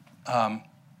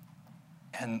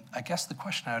 and I guess the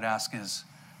question I would ask is,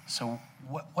 so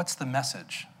what's the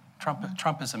message?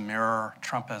 Trump is a mirror.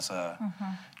 Trump as a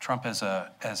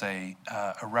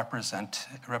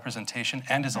representation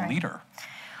and as a leader.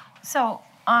 So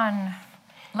on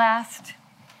last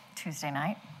Tuesday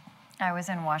night, I was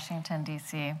in Washington,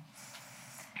 D.C.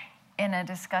 in a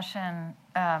discussion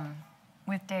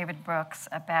with David Brooks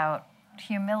about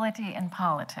humility in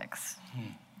politics,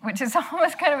 which is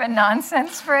almost kind of a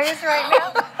nonsense phrase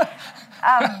right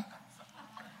now.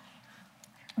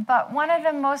 But one of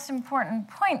the most important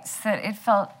points that it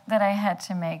felt that I had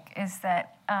to make is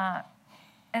that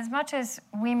as much as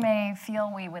we may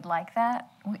feel we would like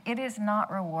that, it is not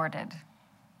rewarded.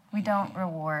 We don't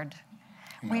reward.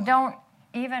 No. We don't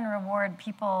even reward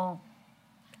people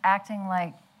acting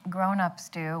like grown-ups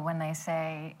do when they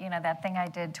say, that thing I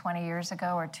did 20 years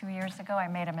ago or 2 years ago, I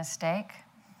made a mistake.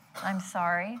 I'm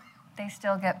sorry. They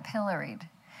still get pilloried.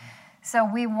 So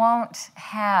we won't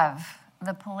have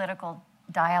the political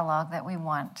dialogue that we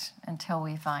want until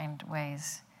we find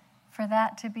ways for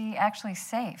that to be actually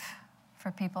safe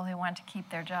for people who want to keep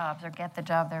their jobs or get the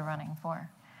job they're running for.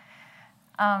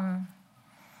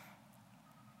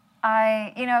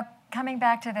 Coming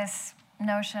back to this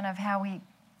notion of how we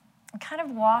kind of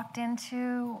walked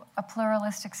into a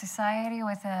pluralistic society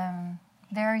with a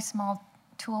very small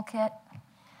toolkit.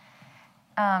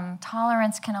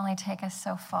 Tolerance can only take us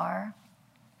so far.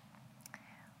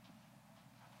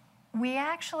 We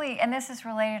actually, and this is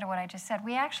related to what I just said,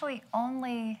 we actually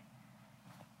only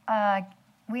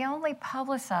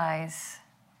publicize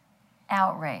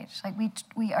outrage. Like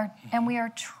we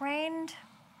are trained.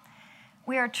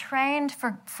 We are trained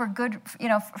for good,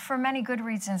 for many good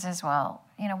reasons as well.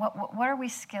 What are we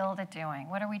skilled at doing?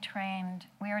 What are we trained?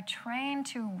 We are trained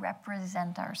to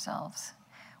represent ourselves.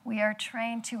 We are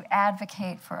trained to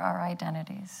advocate for our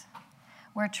identities.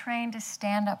 We're trained to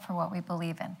stand up for what we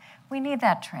believe in. We need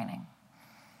that training.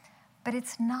 But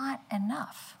it's not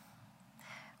enough.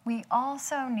 We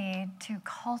also need to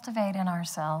cultivate in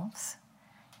ourselves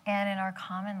and in our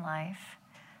common life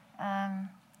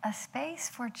a space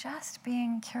for just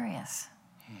being curious.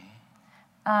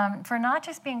 For not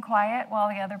just being quiet while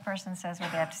the other person says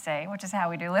what they have to say, which is how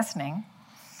we do listening,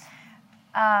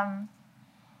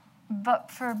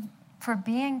 but for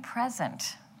being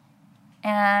present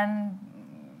and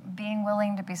being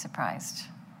willing to be surprised.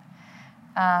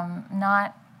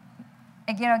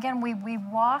 Again, we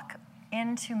walk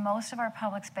into most of our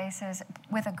public spaces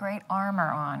with a great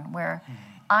armor on, where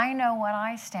I know what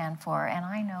I stand for and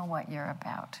I know what you're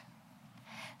about.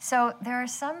 So there are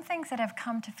some things that have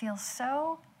come to feel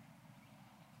so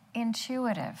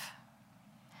intuitive.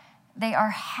 They are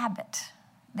habit.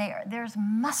 There's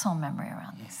muscle memory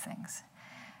around these things.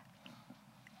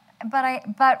 But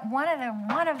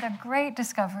one of the great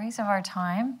discoveries of our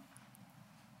time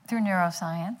through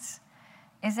neuroscience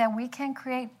is that we can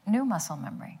create new muscle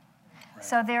memory. Right.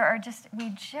 So we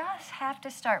just have to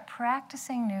start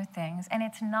practicing new things, and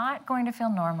it's not going to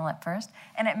feel normal at first,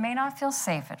 and it may not feel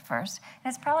safe at first,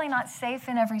 and it's probably not safe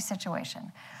in every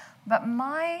situation. But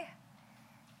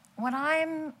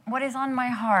what is on my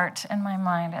heart and my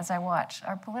mind as I watch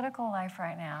our political life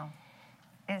right now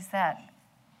is that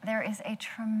there is a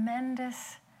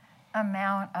tremendous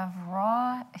amount of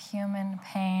raw human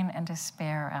pain and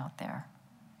despair out there.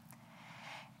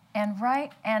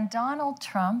 And Donald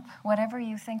Trump, whatever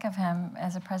you think of him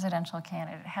as a presidential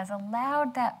candidate, has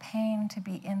allowed that pain to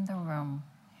be in the room.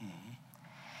 Mm-hmm.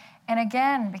 And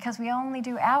again, because we only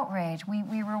do outrage,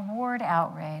 we reward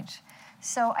outrage.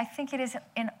 So I think it is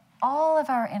in all of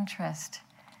our interest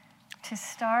to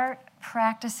start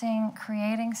practicing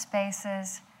creating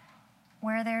spaces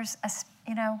where there's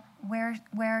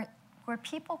where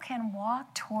people can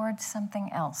walk towards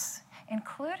something else,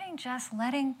 including just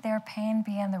letting their pain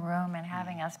be in the room and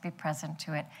having us be present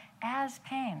to it as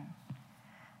pain.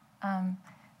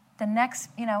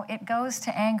 It goes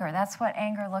to anger. That's what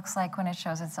anger looks like when it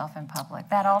shows itself in public.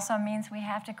 That also means we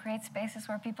have to create spaces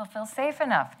where people feel safe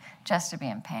enough just to be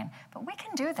in pain. But we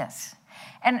can do this.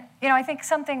 And, I think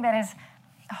something that is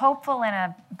hopeful in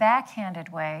a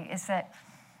backhanded way is that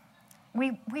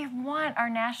we want our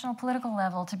national political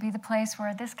level to be the place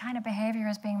where this kind of behavior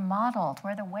is being modeled,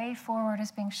 where the way forward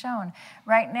is being shown.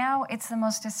 Right now, it's the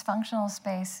most dysfunctional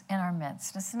space in our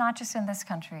midst. It's not just in this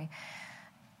country.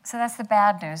 So that's the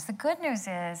bad news. The good news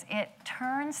is it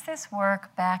turns this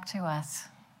work back to us.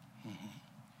 Mm-hmm.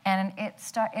 And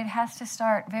it has to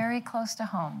start very close to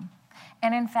home.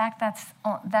 And in fact, that's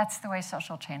the way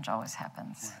social change always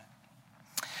happens. Right.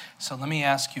 So let me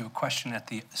ask you a question at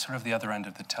the sort of the other end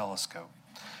of the telescope.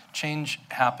 Change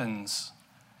happens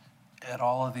at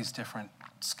all of these different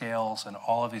scales and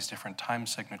all of these different time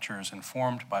signatures,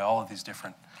 informed by all of these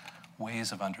different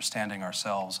ways of understanding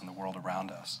ourselves and the world around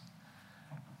us.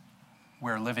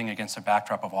 We're living against a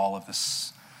backdrop of all of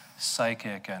this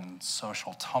psychic and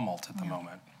social tumult at the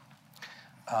moment.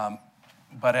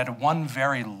 But at one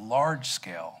very large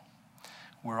scale,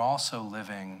 we're also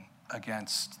living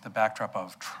against the backdrop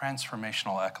of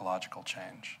transformational ecological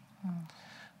change.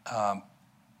 A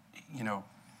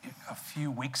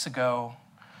few weeks ago,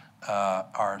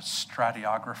 our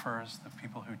stratiographers, the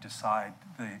people who decide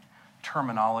the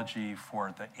terminology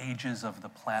for the ages of the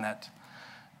planet,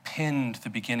 pinned the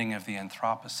beginning of the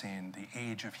Anthropocene, the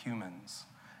age of humans,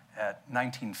 at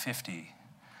 1950,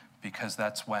 because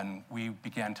that's when we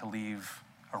began to leave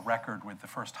a record with the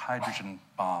first hydrogen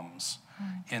bombs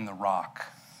in the rock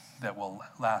that will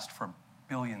last for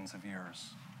billions of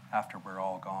years after we're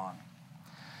all gone.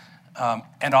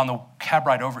 And on the cab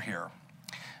ride over here,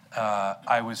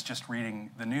 I was just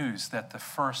reading the news that the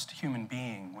first human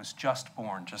being was just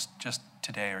born, just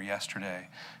today or yesterday,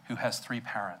 who has 3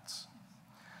 parents.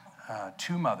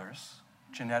 2 mothers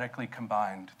genetically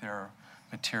combined their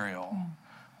material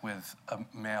with a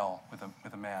male,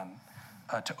 with a man,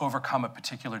 to overcome a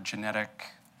particular genetic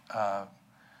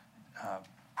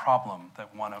problem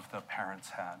that one of the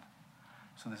parents had.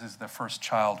 So this is the first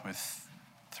child with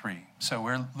 3. So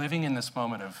we're living in this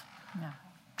moment of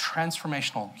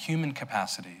transformational human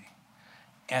capacity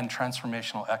and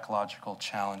transformational ecological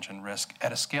challenge and risk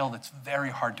at a scale that's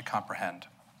very hard to comprehend.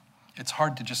 It's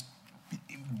hard to just,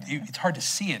 it's hard to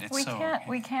see it. We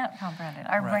can't comprehend it.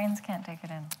 Our brains can't take it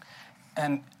in.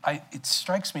 And it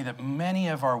strikes me that many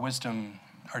of our wisdom,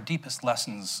 our deepest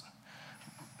lessons,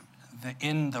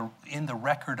 in the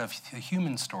record of the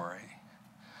human story,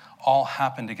 all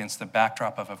happened against the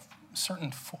backdrop of a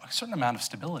certain amount of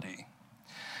stability.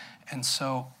 And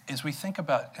so, as we think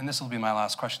about, and this will be my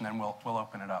last question, then we'll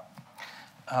open it up.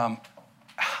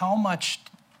 How much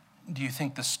do you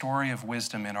think the story of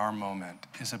wisdom in our moment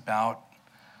is about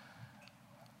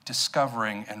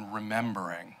discovering and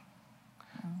remembering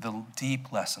the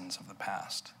deep lessons of the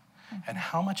past? And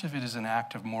how much of it is an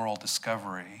act of moral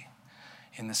discovery,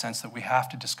 in the sense that we have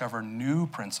to discover new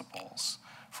principles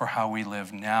for how we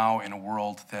live now in a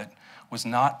world that was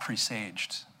not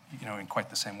presaged, in quite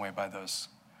the same way by those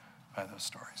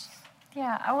stories?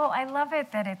 Yeah, well, I love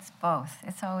it that it's both.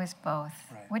 It's always both,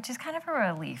 which is kind of a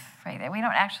relief, right? That we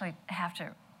don't actually have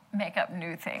to make up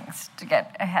new things to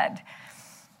get ahead.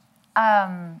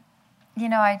 I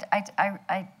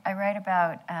write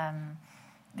about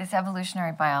this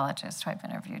evolutionary biologist who I've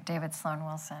interviewed, David Sloan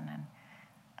Wilson, and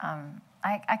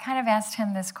I kind of asked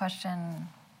him this question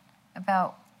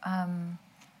about,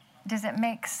 does it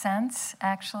make sense,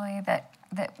 actually, that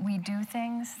we do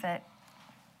things that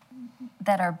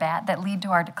are bad, that lead to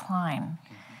our decline,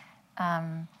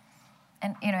 and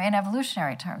in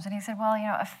evolutionary terms? And he said, well,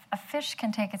 a fish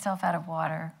can take itself out of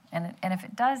water, and if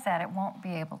it does that, it won't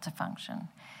be able to function.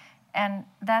 And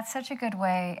that's such a good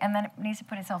way, and then it needs to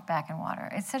put itself back in water.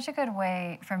 It's such a good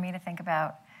way for me to think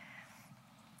about,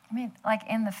 like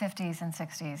in the 50s and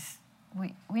 60s,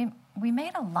 we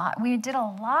made a lot, we did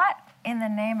a lot in the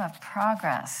name of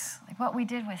progress. Like what we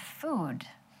did with food,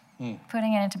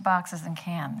 putting it into boxes and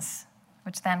cans,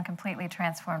 which then completely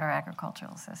transformed our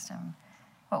agricultural system.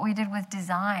 What we did with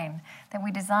design, that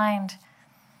we designed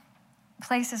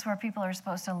places where people are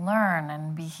supposed to learn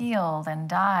and be healed and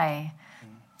die.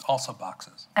 Also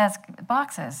boxes. As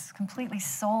boxes, completely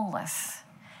soulless.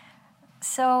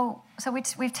 So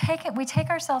we take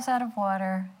ourselves out of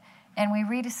water, and we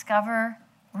rediscover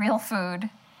real food.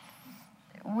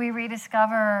 We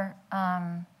rediscover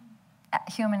the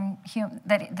human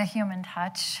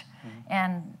touch,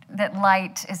 and that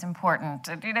light is important.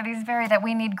 That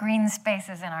we need green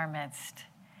spaces in our midst.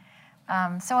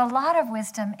 So a lot of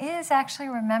wisdom is actually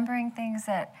remembering things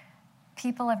that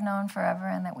people have known forever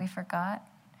and that we forgot.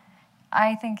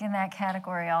 I think in that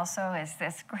category also is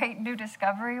this great new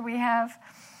discovery we have,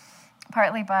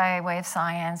 partly by way of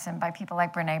science and by people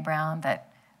like Brené Brown, that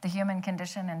the human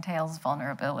condition entails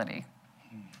vulnerability.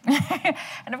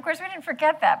 And of course we didn't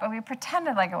forget that, but we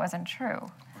pretended like it wasn't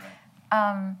true.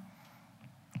 Right.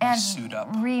 And suit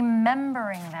up.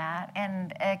 Remembering that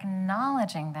and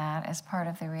acknowledging that as part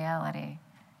of the reality,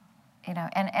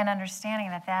 and understanding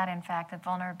that in fact, that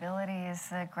vulnerability is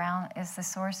the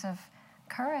source of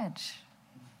courage,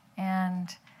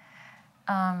 and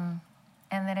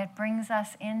that it brings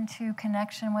us into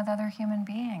connection with other human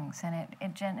beings, and it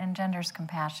engenders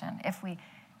compassion. If we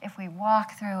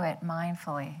walk through it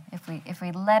mindfully, if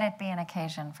we let it be an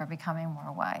occasion for becoming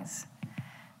more wise.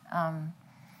 And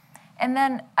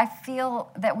then I feel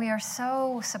that we are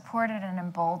so supported and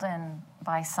emboldened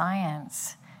by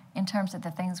science in terms of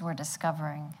the things we're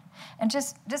discovering. And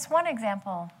just one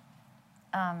example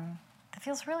that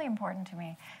feels really important to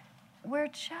me. We're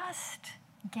just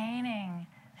gaining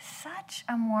such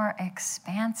a more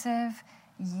expansive,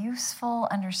 useful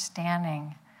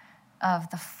understanding of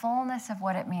the fullness of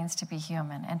what it means to be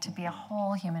human and to be a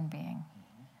whole human being.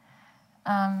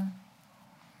 I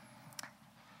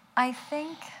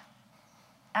think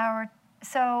another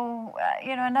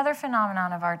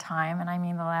phenomenon of our time, and I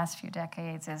mean the last few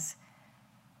decades, is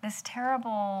this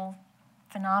terrible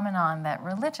phenomenon that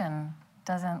religion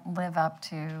doesn't live up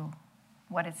to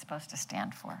what it's supposed to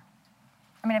stand for.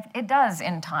 I mean, it does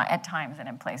at times and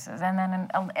in places, and then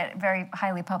at very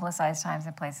highly publicized times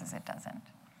and places it doesn't.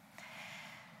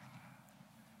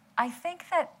 I think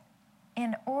that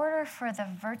in order for the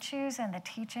virtues and the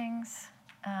teachings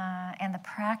and the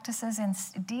practices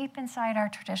deep inside our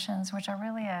traditions, which are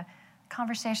really a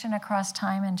conversation across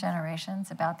time and generations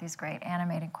about these great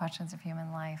animating questions of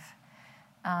human life,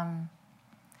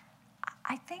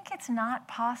 I think it's not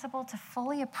possible to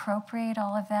fully appropriate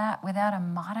all of that without a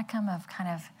modicum of kind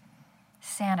of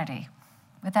sanity,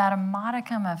 without a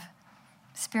modicum of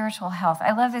spiritual health.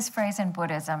 I love this phrase in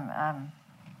Buddhism,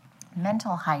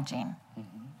 mental hygiene.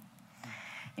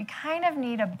 You kind of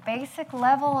need a basic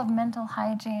level of mental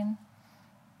hygiene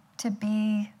to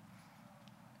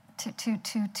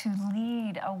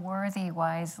lead a worthy,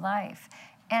 wise life.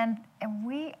 And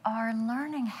we are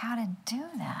learning how to do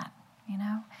that, you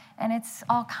know? And it's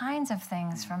all kinds of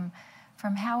things, from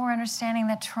how we're understanding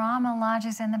that trauma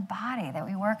lodges in the body, that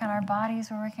we work on our bodies,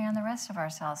 we're working on the rest of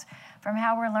ourselves, from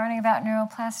how we're learning about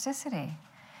neuroplasticity,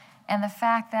 and the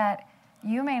fact that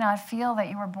you may not feel that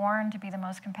you were born to be the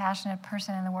most compassionate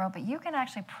person in the world, but you can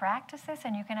actually practice this,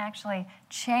 and you can actually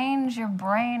change your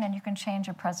brain, and you can change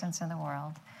your presence in the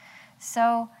world.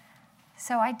 So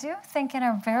I do think, in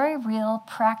a very real,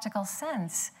 practical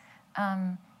sense,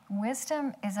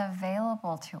 wisdom is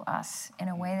available to us in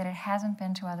a way that it hasn't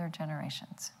been to other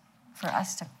generations, for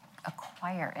us to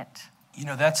acquire it. You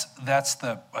know, that's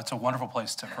a wonderful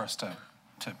place for us to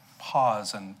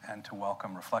pause and to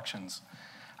welcome reflections.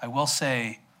 I will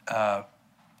say, at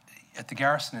the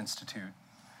Garrison Institute,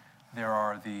 there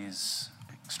are these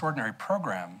extraordinary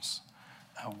programs,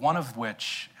 one of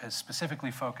which is specifically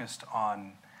focused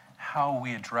on how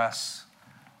we address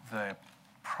the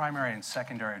primary and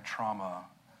secondary trauma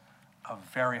of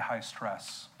very high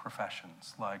stress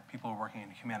professions, like people working in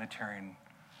humanitarian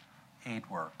aid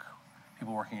work,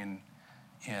 people working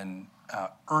in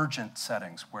urgent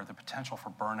settings where the potential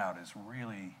for burnout is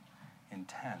really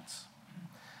intense.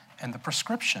 And the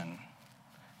prescription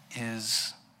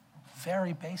is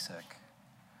very basic.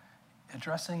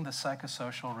 Addressing the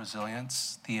psychosocial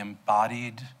resilience, the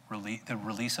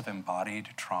release of embodied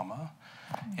trauma,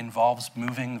 involves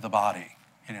moving the body.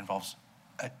 It involves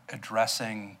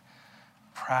addressing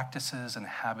practices and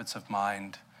habits of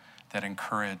mind that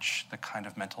encourage the kind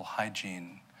of mental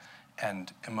hygiene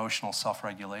and emotional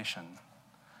self-regulation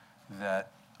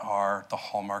that are the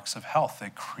hallmarks of health.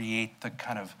 They create the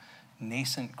kind of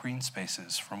nascent green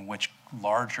spaces from which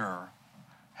larger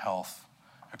health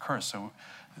occurs. So,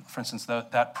 for instance,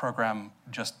 that program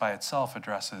just by itself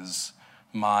addresses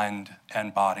mind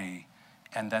and body,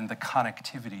 and then the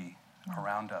connectivity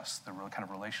around us, the real kind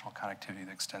of relational connectivity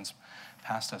that extends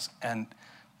past us. And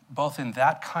both in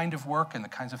that kind of work and the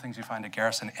kinds of things you find at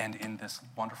Garrison and in this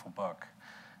wonderful book,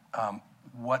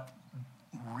 what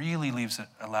really leaves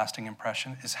a lasting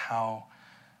impression is how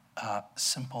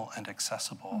simple and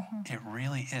accessible it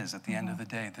really is. At the end of the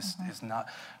day, this is not,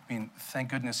 I mean, thank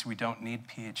goodness we don't need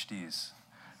PhDs,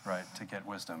 right, to get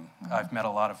wisdom. I've met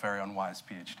a lot of very unwise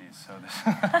PhDs, so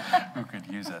who could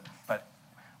use it. But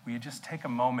will you just take a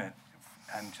moment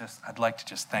and I'd like to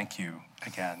just thank you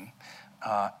again.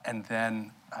 And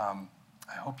then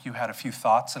I hope you had a few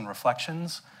thoughts and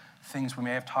reflections, things we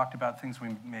may have talked about, things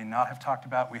we may not have talked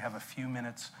about. We have a few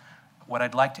minutes. What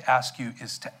I'd like to ask you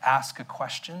is to ask a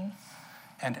question,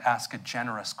 and ask a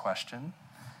generous question,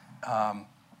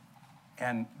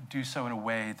 and do so in a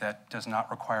way that does not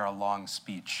require a long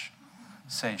speech.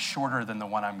 Say shorter than the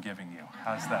one I'm giving you.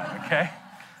 How's that, okay?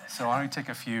 So why don't we take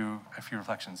a few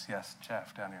reflections. Yes,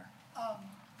 Jeff, down here.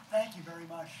 Thank you very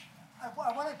much.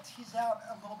 I want to tease out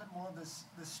a little bit more of this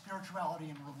spirituality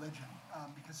and religion,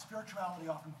 because spirituality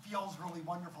often feels really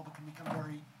wonderful, but can become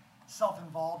very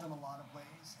self-involved in a lot of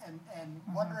ways. And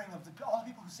wondering of all the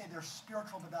people who say they're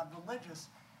spiritual but not religious,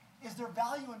 is there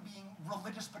value in being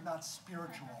religious but not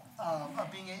spiritual? Of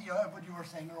being, what you were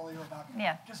saying earlier about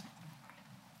just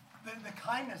the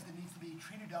kindness that needs to be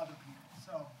treated to other people.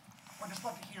 So I'd just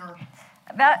love to hear.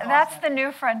 That's the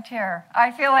new frontier.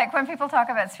 I feel like when people talk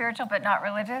about spiritual but not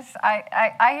religious,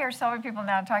 I hear so many people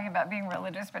now talking about being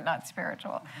religious but not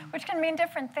spiritual, which can mean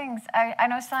different things. I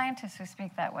know scientists who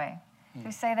speak that way,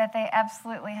 who say that they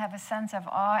absolutely have a sense of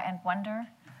awe and wonder,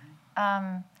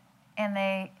 and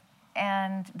they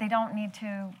don't need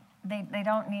to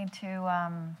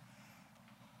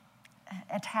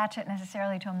attach it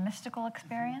necessarily to a mystical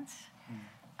experience.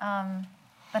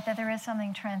 But that there is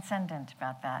something transcendent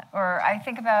about that. Or I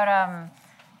think about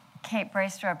Kate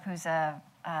Braystrup, who's a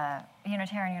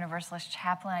Unitarian Universalist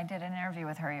chaplain. I did an interview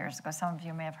with her years ago. Some of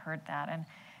you may have heard that. And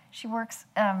she works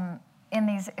on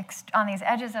these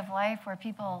edges of life where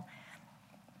people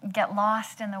get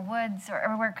lost in the woods or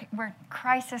where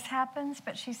crisis happens.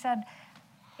 But she said,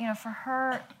 for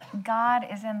her, God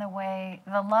is in the way,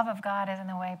 the love of God is in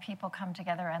the way people come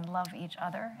together and love each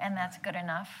other, and that's good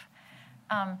enough.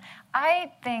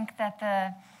 I think that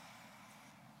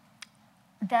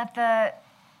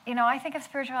I think of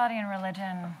spirituality and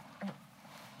religion,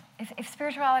 if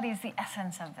spirituality is the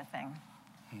essence of the thing,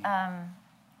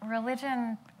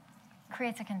 religion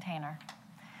creates a container.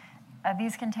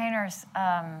 These containers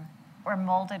were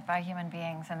molded by human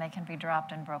beings, and they can be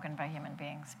dropped and broken by human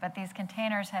beings. But these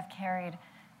containers have carried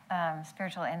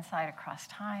spiritual insight across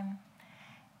time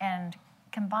and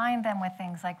combined them with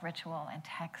things like ritual and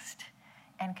text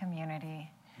and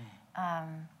community.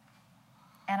 And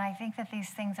I think that these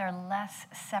things are less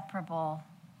separable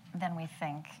than we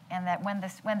think, and that when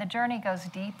the journey goes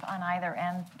deep on either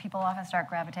end, people often start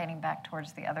gravitating back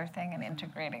towards the other thing and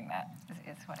integrating that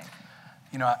is what I think.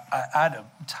 You know, I add a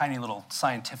tiny little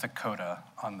scientific coda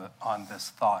on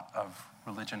this thought of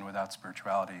religion without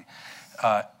spirituality.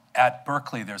 At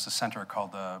Berkeley, there's a center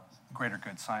called the Greater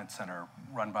Good Science Center,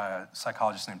 run by a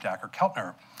psychologist named Dacher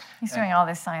Keltner. He's doing all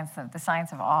this science, the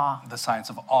science of awe. The science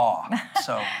of awe.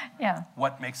 So yeah.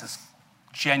 What makes us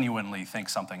genuinely think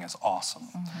something is awesome?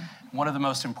 One of the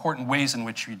most important ways in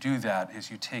which you do that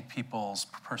is you take people's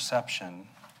perception.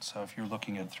 So if you're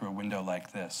looking at it through a window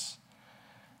like this,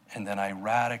 and then I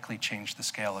radically change the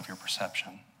scale of your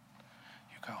perception,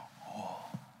 you go, oh,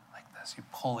 like this. You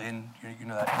pull in, you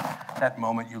know, that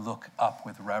moment you look up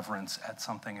with reverence at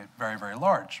something very, very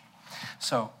large.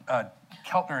 So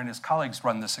Keltner and his colleagues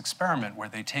run this experiment where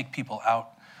they take people out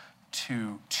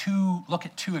to look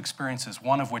at two experiences,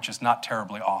 one of which is not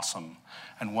terribly awesome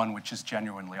and one which is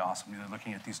genuinely awesome. They're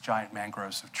looking at these giant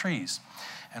mangroves of trees.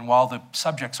 And while the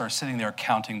subjects are sitting there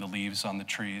counting the leaves on the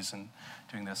trees and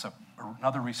doing this,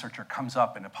 another researcher comes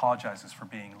up and apologizes for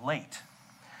being late.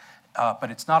 But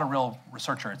it's not a real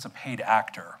researcher, it's a paid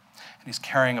actor. And he's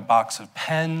carrying a box of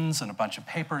pens and a bunch of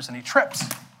papers, and he trips.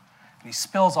 And he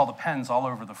spills all the pens all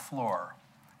over the floor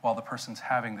while the person's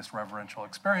having this reverential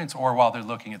experience or while they're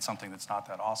looking at something that's not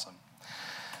that awesome.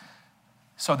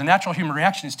 So the natural human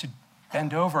reaction is to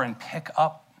bend over and pick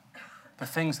up the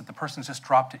things that the person's just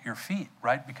dropped at your feet,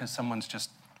 right? Because someone's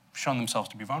just shown themselves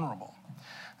to be vulnerable.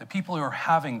 The people who are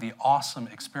having the awesome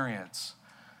experience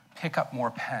pick up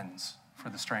more pens for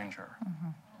the stranger.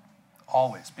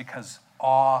 Always, because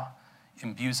awe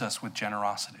imbues us with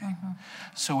generosity.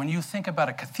 So when you think about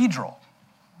a cathedral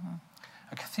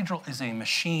is a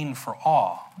machine for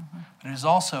awe, but it is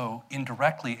also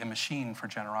indirectly a machine for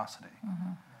generosity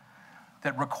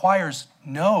that requires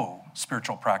no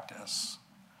spiritual practice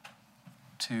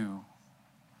to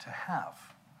have,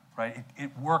 right?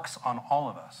 It works on all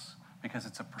of us because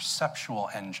it's a perceptual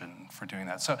engine for doing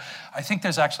that. So I think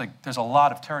there's a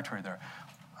lot of territory there.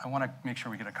 I want to make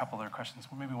sure we get a couple other questions.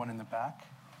 Maybe one in the back.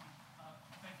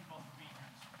 Thank you both for being here.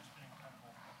 It's just been incredible.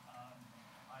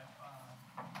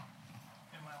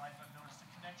 In my life, I've noticed a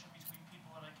connection between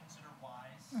people that I consider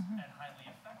wise and highly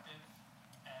effective,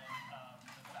 and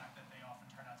the fact that they often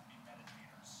turn out to be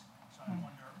meditators. So I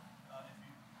wonder if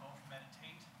you both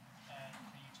meditate, and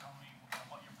can you tell me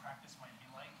what your practice might be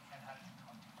like, and how did you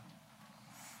come to it?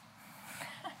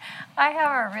 I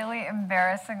have a really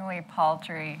embarrassingly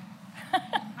paltry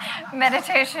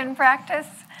meditation practice.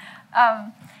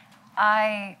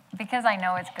 Because I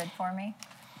know it's good for me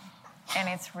and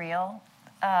it's real,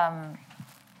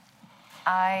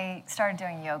 I started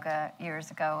doing yoga years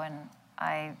ago, and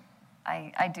I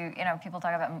do, you know, people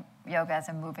talk about yoga as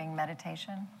a moving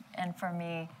meditation. And for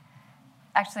me,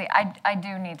 actually, I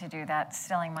do need to do that,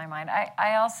 stilling my mind.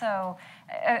 I also,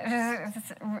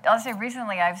 I'll say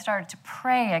recently I've started to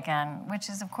pray again, which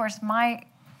is, of course,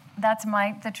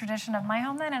 the tradition of my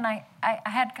homeland. And I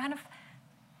had kind of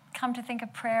come to think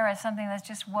of prayer as something that's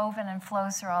just woven and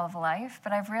flows through all of life.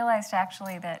 But I've realized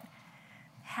actually that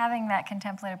having that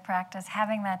contemplative practice,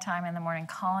 having that time in the morning,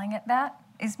 calling it that,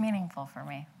 is meaningful for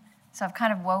me. So I've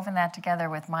kind of woven that together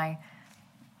with my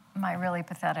really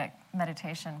pathetic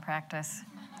meditation practice.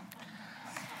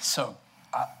 So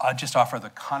I'll just offer the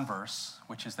converse,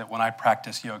 which is that when I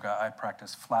practice yoga, I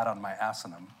practice flat on my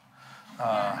asanam,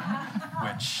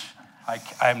 which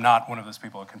I'm not one of those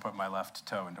people who can put my left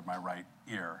toe into my right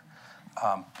ear.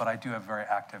 But I do have very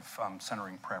active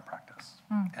centering prayer practice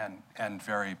and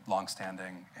very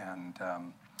long-standing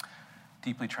and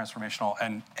deeply transformational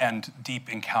and deep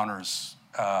encounters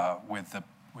with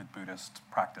Buddhist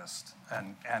practice.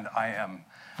 And I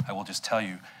will just tell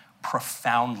you,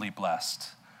 profoundly blessed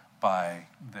by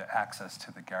the access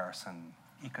to the Garrison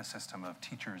ecosystem of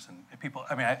teachers and people.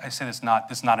 I mean, I say this is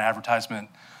not an advertisement,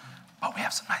 but we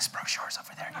have some nice brochures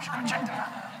over there. You should go check them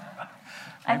out.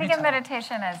 I think of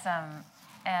meditation as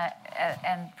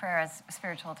and prayer as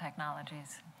spiritual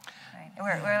technologies. Right?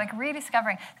 We're like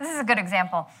rediscovering. This is a good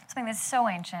example. Something that's so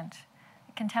ancient,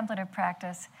 contemplative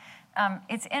practice.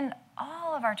 It's in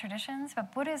all of our traditions,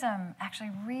 but Buddhism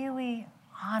actually really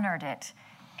honored it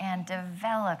and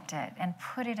developed it and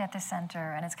put it at the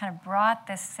center. And it's kind of brought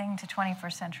this thing to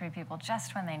 21st century people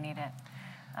just when they need it.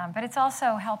 But it's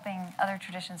also helping other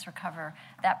traditions recover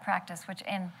that practice, which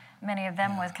in many of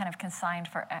them was kind of consigned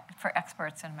for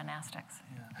experts and monastics.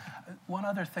 Yeah. One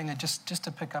other thing, just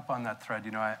to pick up on that thread,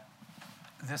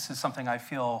 this is something I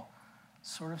feel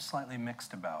sort of slightly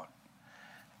mixed about.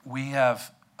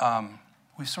 We've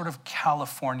sort of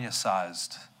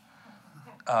California-sized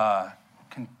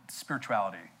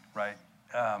spirituality, right?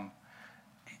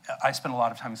 I spent a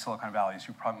lot of time in Silicon Valley, as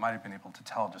you probably might have been able to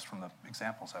tell just from the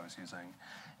examples I was using.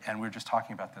 And we were just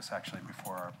talking about this actually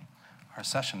before our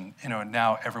session.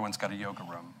 Now everyone's got a yoga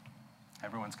room.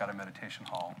 Everyone's got a meditation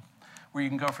hall where you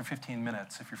can go for 15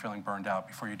 minutes if you're feeling burned out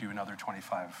before you do another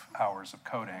 25 hours of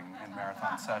coding in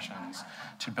marathon sessions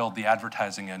to build the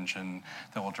advertising engine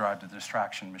that will drive the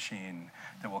distraction machine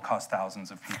that will cause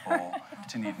thousands of people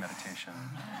to need meditation.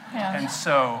 Yeah. And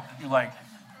so,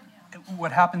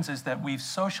 what happens is that we've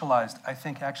socialized, I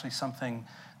think, actually something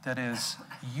that is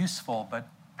useful but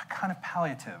kind of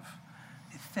palliative,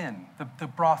 thin. The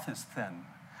broth is thin,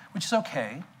 which is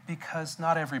okay because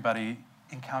not everybody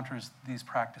encounters these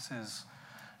practices.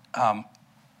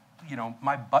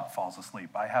 My butt falls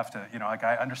asleep. I have to,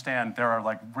 I understand there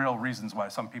are real reasons why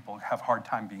some people have a hard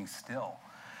time being still.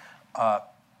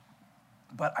 But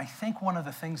I think one of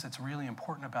the things that's really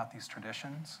important about these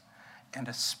traditions, and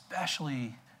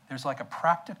especially there's a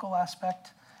practical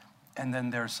aspect, and then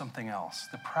there's something else.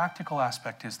 The practical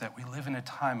aspect is that we live in a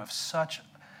time of such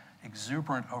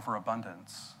exuberant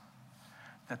overabundance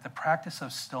that the practice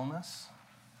of stillness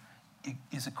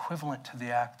is equivalent to the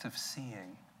act of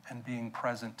seeing and being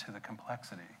present to the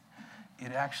complexity.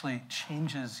 It actually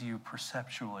changes you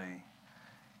perceptually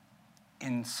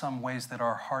in some ways that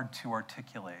are hard to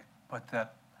articulate, but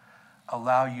that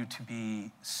allow you to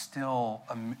be still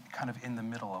kind of in the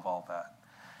middle of all that.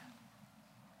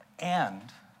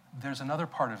 And there's another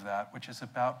part of that, which is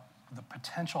about the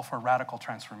potential for radical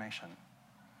transformation,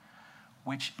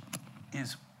 which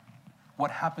is what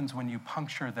happens when you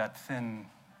puncture that thin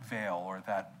veil or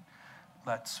that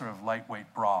sort of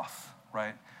lightweight broth,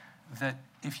 right? That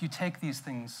if you take these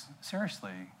things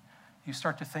seriously, you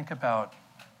start to think about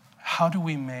how do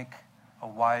we make a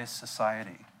wise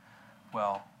society?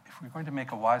 Well, if we're going to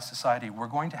make a wise society, we're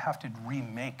going to have to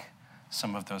remake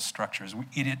some of those structures.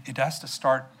 It has to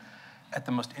start at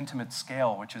the most intimate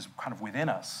scale, which is kind of within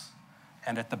us,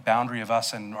 and at the boundary of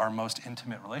us and our most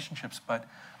intimate relationships. But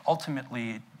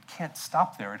ultimately, it can't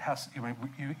stop there. It has. You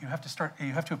have to start.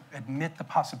 You have to admit the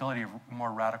possibility of more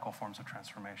radical forms of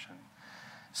transformation.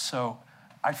 So,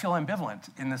 I feel ambivalent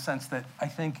in the sense that I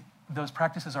think those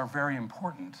practices are very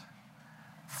important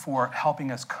for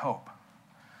helping us cope,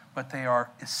 but they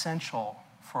are essential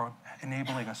for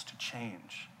enabling us to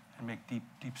change and make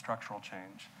deep structural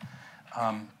change.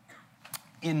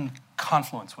 In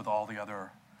confluence with all the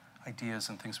other ideas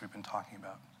and things we've been talking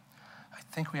about. I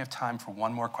think we have time for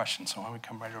one more question, so why don't we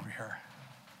come right over here.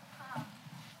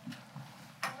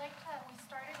 We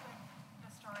started with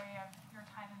the story of your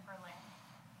time in Berlin,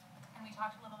 and we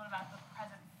talked a little bit about the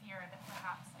present fear that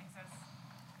perhaps exists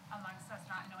amongst us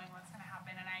not knowing what's going to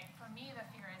happen. And for me, the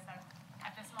fear is that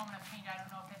at this moment of change, I don't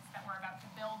know if it's that we're about to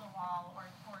build a wall or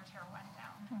tear one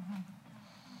down. Mm-hmm.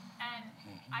 And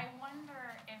I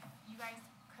wonder if you guys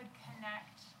could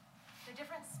connect the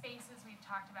different spaces we've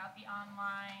talked about, the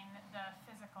online, the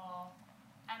physical,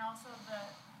 and also the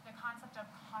concept of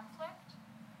conflict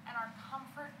and our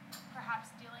comfort perhaps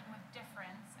dealing with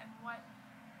difference and what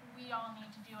we all need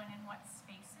to do and in what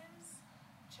spaces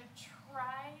to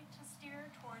try to steer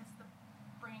towards the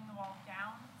bringing the wall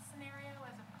down scenario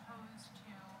as opposed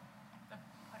to the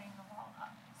putting the wall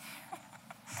up.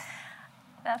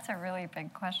 That's a really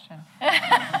big question.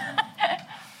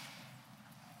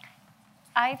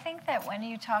 I think that when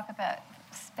you talk about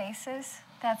spaces,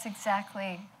 that's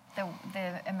exactly the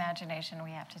imagination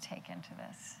we have to take into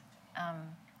this.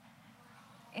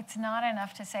 It's not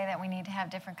enough to say that we need to have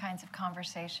different kinds of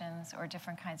conversations or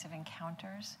different kinds of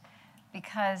encounters,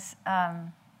 because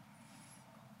our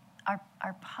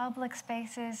public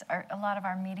spaces, a lot of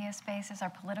our media spaces, our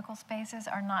political spaces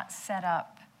are not set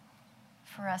up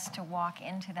for us to walk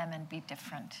into them and be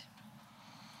different,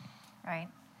 right?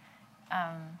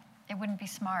 It wouldn't be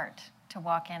smart to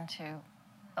walk into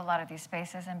a lot of these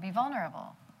spaces and be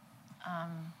vulnerable.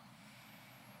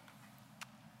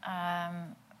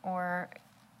 Or,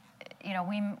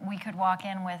 we could walk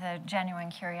in with a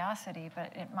genuine curiosity,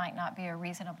 but it might not be a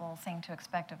reasonable thing to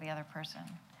expect of the other person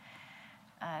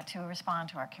to respond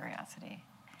to our curiosity.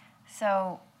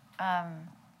 So,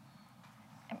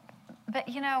 but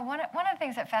one of the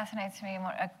things that fascinates me,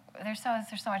 there's so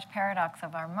much paradox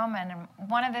of our moment, and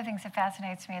one of the things that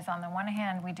fascinates me is, on the one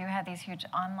hand, we do have these huge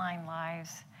online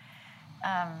lives,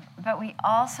 But we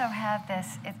also have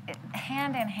this,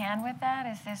 hand in hand with that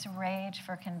is this rage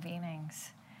for convenings.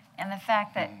 And the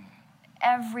fact that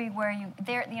everywhere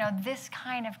this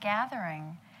kind of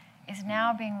gathering is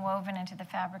now being woven into the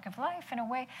fabric of life in a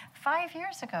way. 5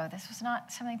 years ago, this was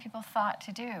not something people thought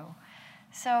to do.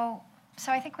 So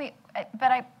I think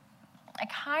I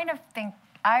kind of think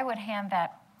I would hand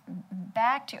that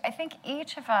back to, I think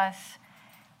each of us,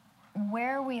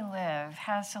 where we live,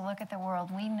 has to look at the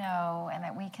world we know and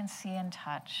that we can see and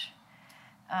touch,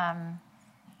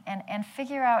 and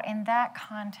figure out in that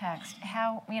context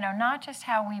how, not just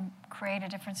how we create a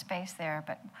different space there,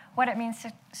 but what it means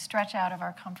to stretch out of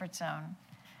our comfort zone.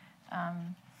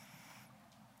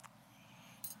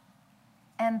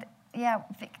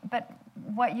 But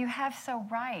what you have so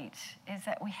right is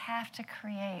that we have to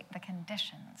create the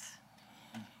conditions.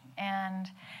 And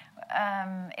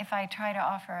if I try to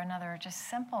offer another just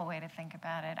simple way to think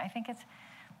about it, I think it's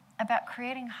about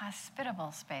creating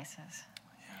hospitable spaces,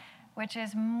 which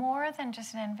is more than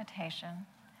just an invitation.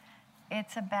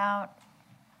 It's about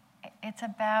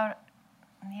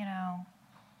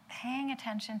paying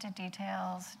attention to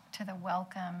details, to the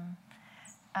welcome,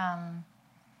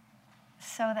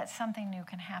 so that something new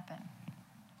can happen.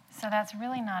 So that's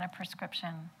really not a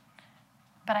prescription.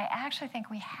 But I actually think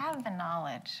we have the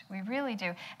knowledge. We really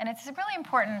do. And it's really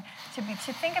important to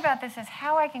think about this as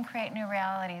how I can create new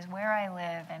realities where I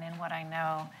live and in what I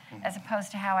know, as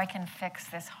opposed to how I can fix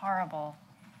this horrible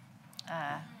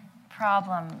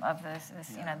problem of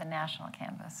the national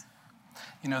canvas.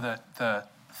 The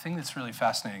thing that's really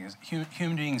fascinating is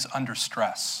human beings under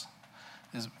stress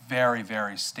is very,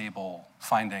 very stable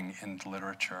finding in the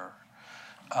literature.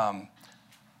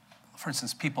 For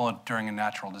instance, people during a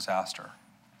natural disaster,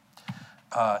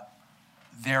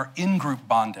 their in-group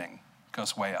bonding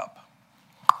goes way up.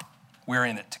 We're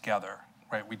in it together,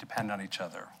 right? We depend on each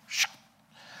other.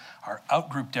 Our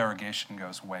out-group derogation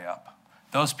goes way up.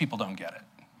 Those people don't get it.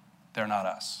 They're not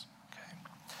us.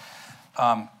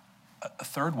 Okay. A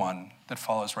third one that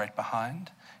follows right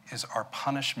behind is our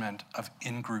punishment of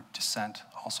in-group dissent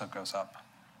also goes up.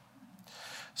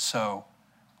 So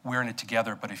we're in it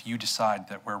together, but if you decide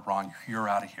that we're wrong, you're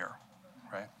out of here,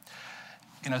 right?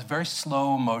 In a very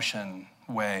slow motion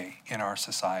way in our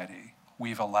society,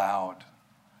 we've allowed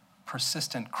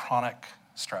persistent chronic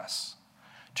stress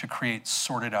to create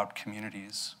sorted out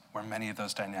communities where many of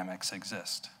those dynamics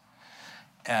exist.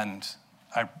 And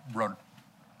I wrote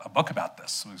a book about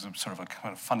this. It was sort of a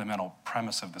kind of fundamental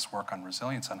premise of this work on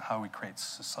resilience, on how we create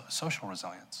social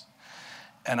resilience.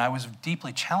 And I was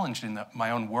deeply challenged in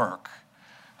my own work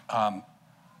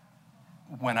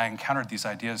when I encountered these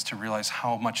ideas to realize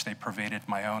how much they pervaded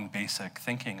my own basic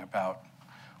thinking about,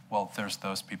 well, there's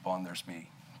those people and there's me,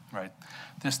 right?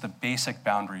 There's the basic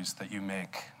boundaries that you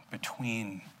make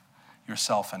between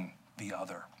yourself and the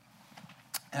other.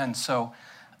 And so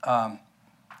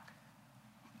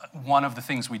one of the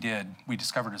things we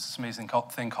discovered is this amazing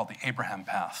thing called the Abraham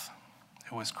Path.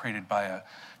 It was created by a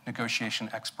negotiation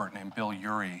expert named Bill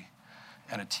Urey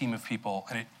and a team of people.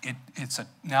 And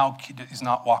now is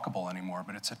not walkable anymore,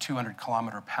 but it's a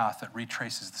 200-kilometer path that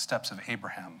retraces the steps of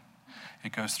Abraham.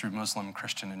 It goes through Muslim,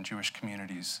 Christian, and Jewish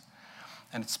communities.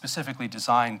 And it's specifically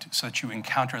designed so that you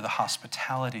encounter the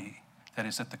hospitality that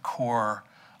is at the core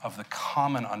of the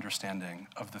common understanding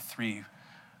of the three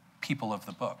people of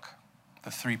the book,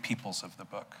 the three peoples of the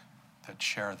book that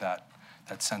share that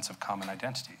sense of common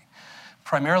identity,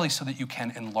 primarily so that you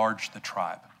can enlarge the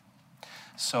tribe.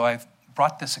 So I've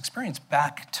brought this experience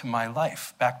back to my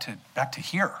life, back to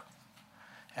here.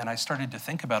 And I started to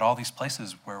think about all these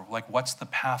places where, like, what's the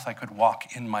path I could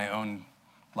walk in my own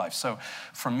life? So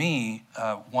for me,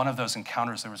 one of those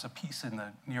encounters, there was a piece in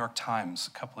the New York Times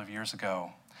a couple of years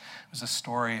ago. It was a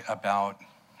story about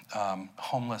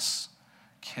homeless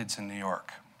kids in New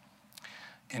York,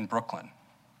 in Brooklyn,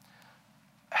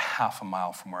 half a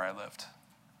mile from where I lived.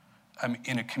 I'm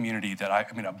in a community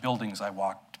that buildings I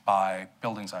walked by,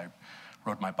 buildings I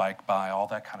rode my bike by, all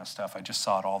that kind of stuff. I just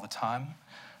saw it all the time.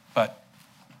 But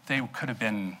they could have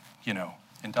been,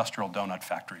 industrial donut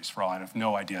factories for all I have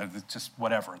no idea, just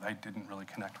whatever. I didn't really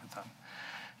connect with them.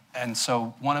 And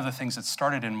so one of the things that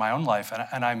started in my own life,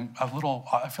 and I feel a little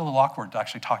awkward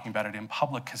actually talking about it in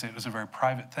public because it was a very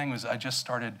private thing, was I just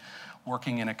started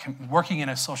working in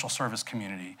a social service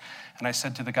community. And I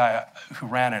said to the guy who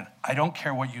ran it, I don't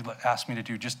care what you ask me to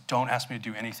do, just don't ask me to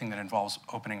do anything that involves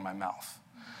opening my mouth.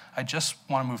 I just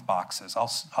want to move boxes.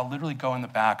 I'll literally go in the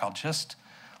back.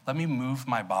 Let me move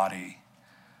my body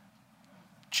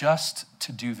just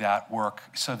to do that work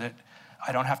so that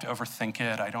I don't have to overthink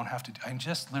it. I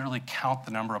just literally count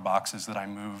the number of boxes that I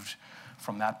moved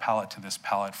from that palette to this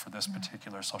palette for this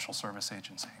particular social service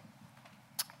agency.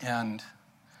 And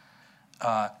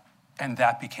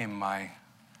that became my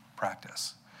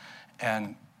practice.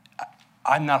 And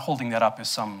I'm not holding that up as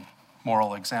some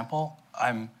moral example.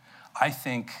 I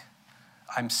think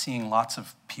I'm seeing lots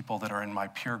of people that are in my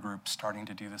peer group starting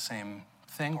to do the same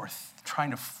thing, or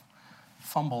trying to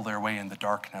fumble their way in the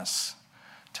darkness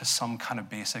to some kind of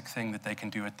basic thing that they can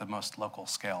do at the most local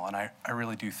scale. And I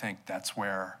really do think that's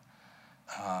where,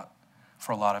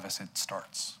 for a lot of us, it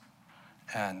starts.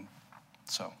 And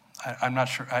so I'm not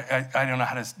sure, I don't know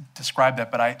how to describe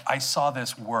that, but I saw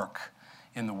this work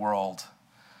in the world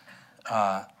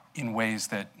in ways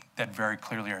that very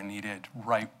clearly are needed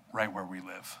right where we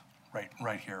live,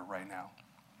 right here, right now.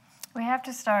 We have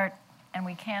to start, and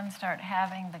we can start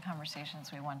having the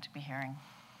conversations we want to be hearing.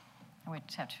 And we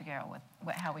just have to figure out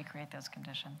how we create those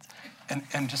conditions.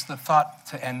 And just the thought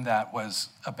to end that was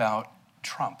about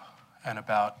Trump and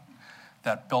about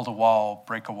that build a wall,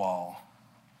 break a wall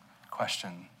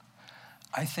question.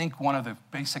 I think one of the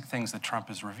basic things that Trump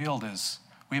has revealed is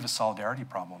we have a solidarity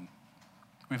problem.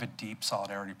 We have a deep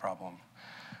solidarity problem.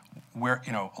 Where,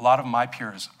 a lot of my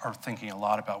peers are thinking a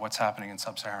lot about what's happening in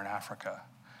sub-Saharan Africa.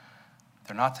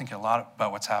 They're not thinking a lot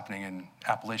about what's happening in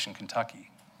Appalachian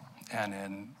Kentucky and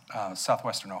in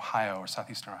southwestern Ohio or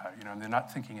southeastern Ohio. They're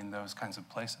not thinking in those kinds of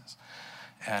places.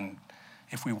 And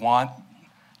if we want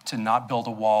to not build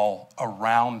a wall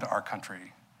around our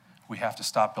country, we have to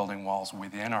stop building walls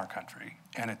within our country.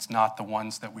 And it's not the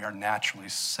ones that we are naturally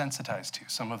sensitized to.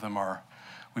 Some of them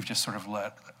we've just sort of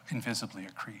let invisibly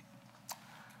accrete.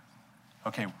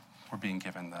 Okay, we're being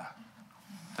given the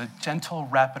gentle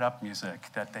wrap-it-up music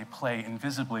that they play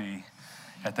invisibly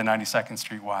at the 92nd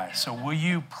Street Y. So will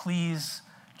you please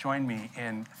join me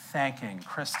in thanking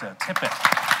Krista Tippett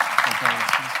for joining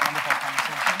us for this wonderful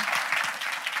conversation.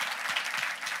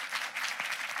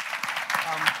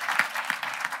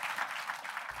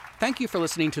 Thank you for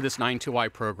listening to this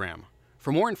 92Y program.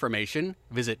 For more information,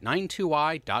 visit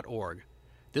 92y.org.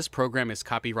 This program is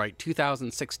copyright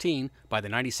 2016 by the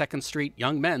 92nd Street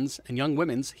Young Men's and Young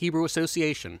Women's Hebrew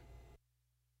Association.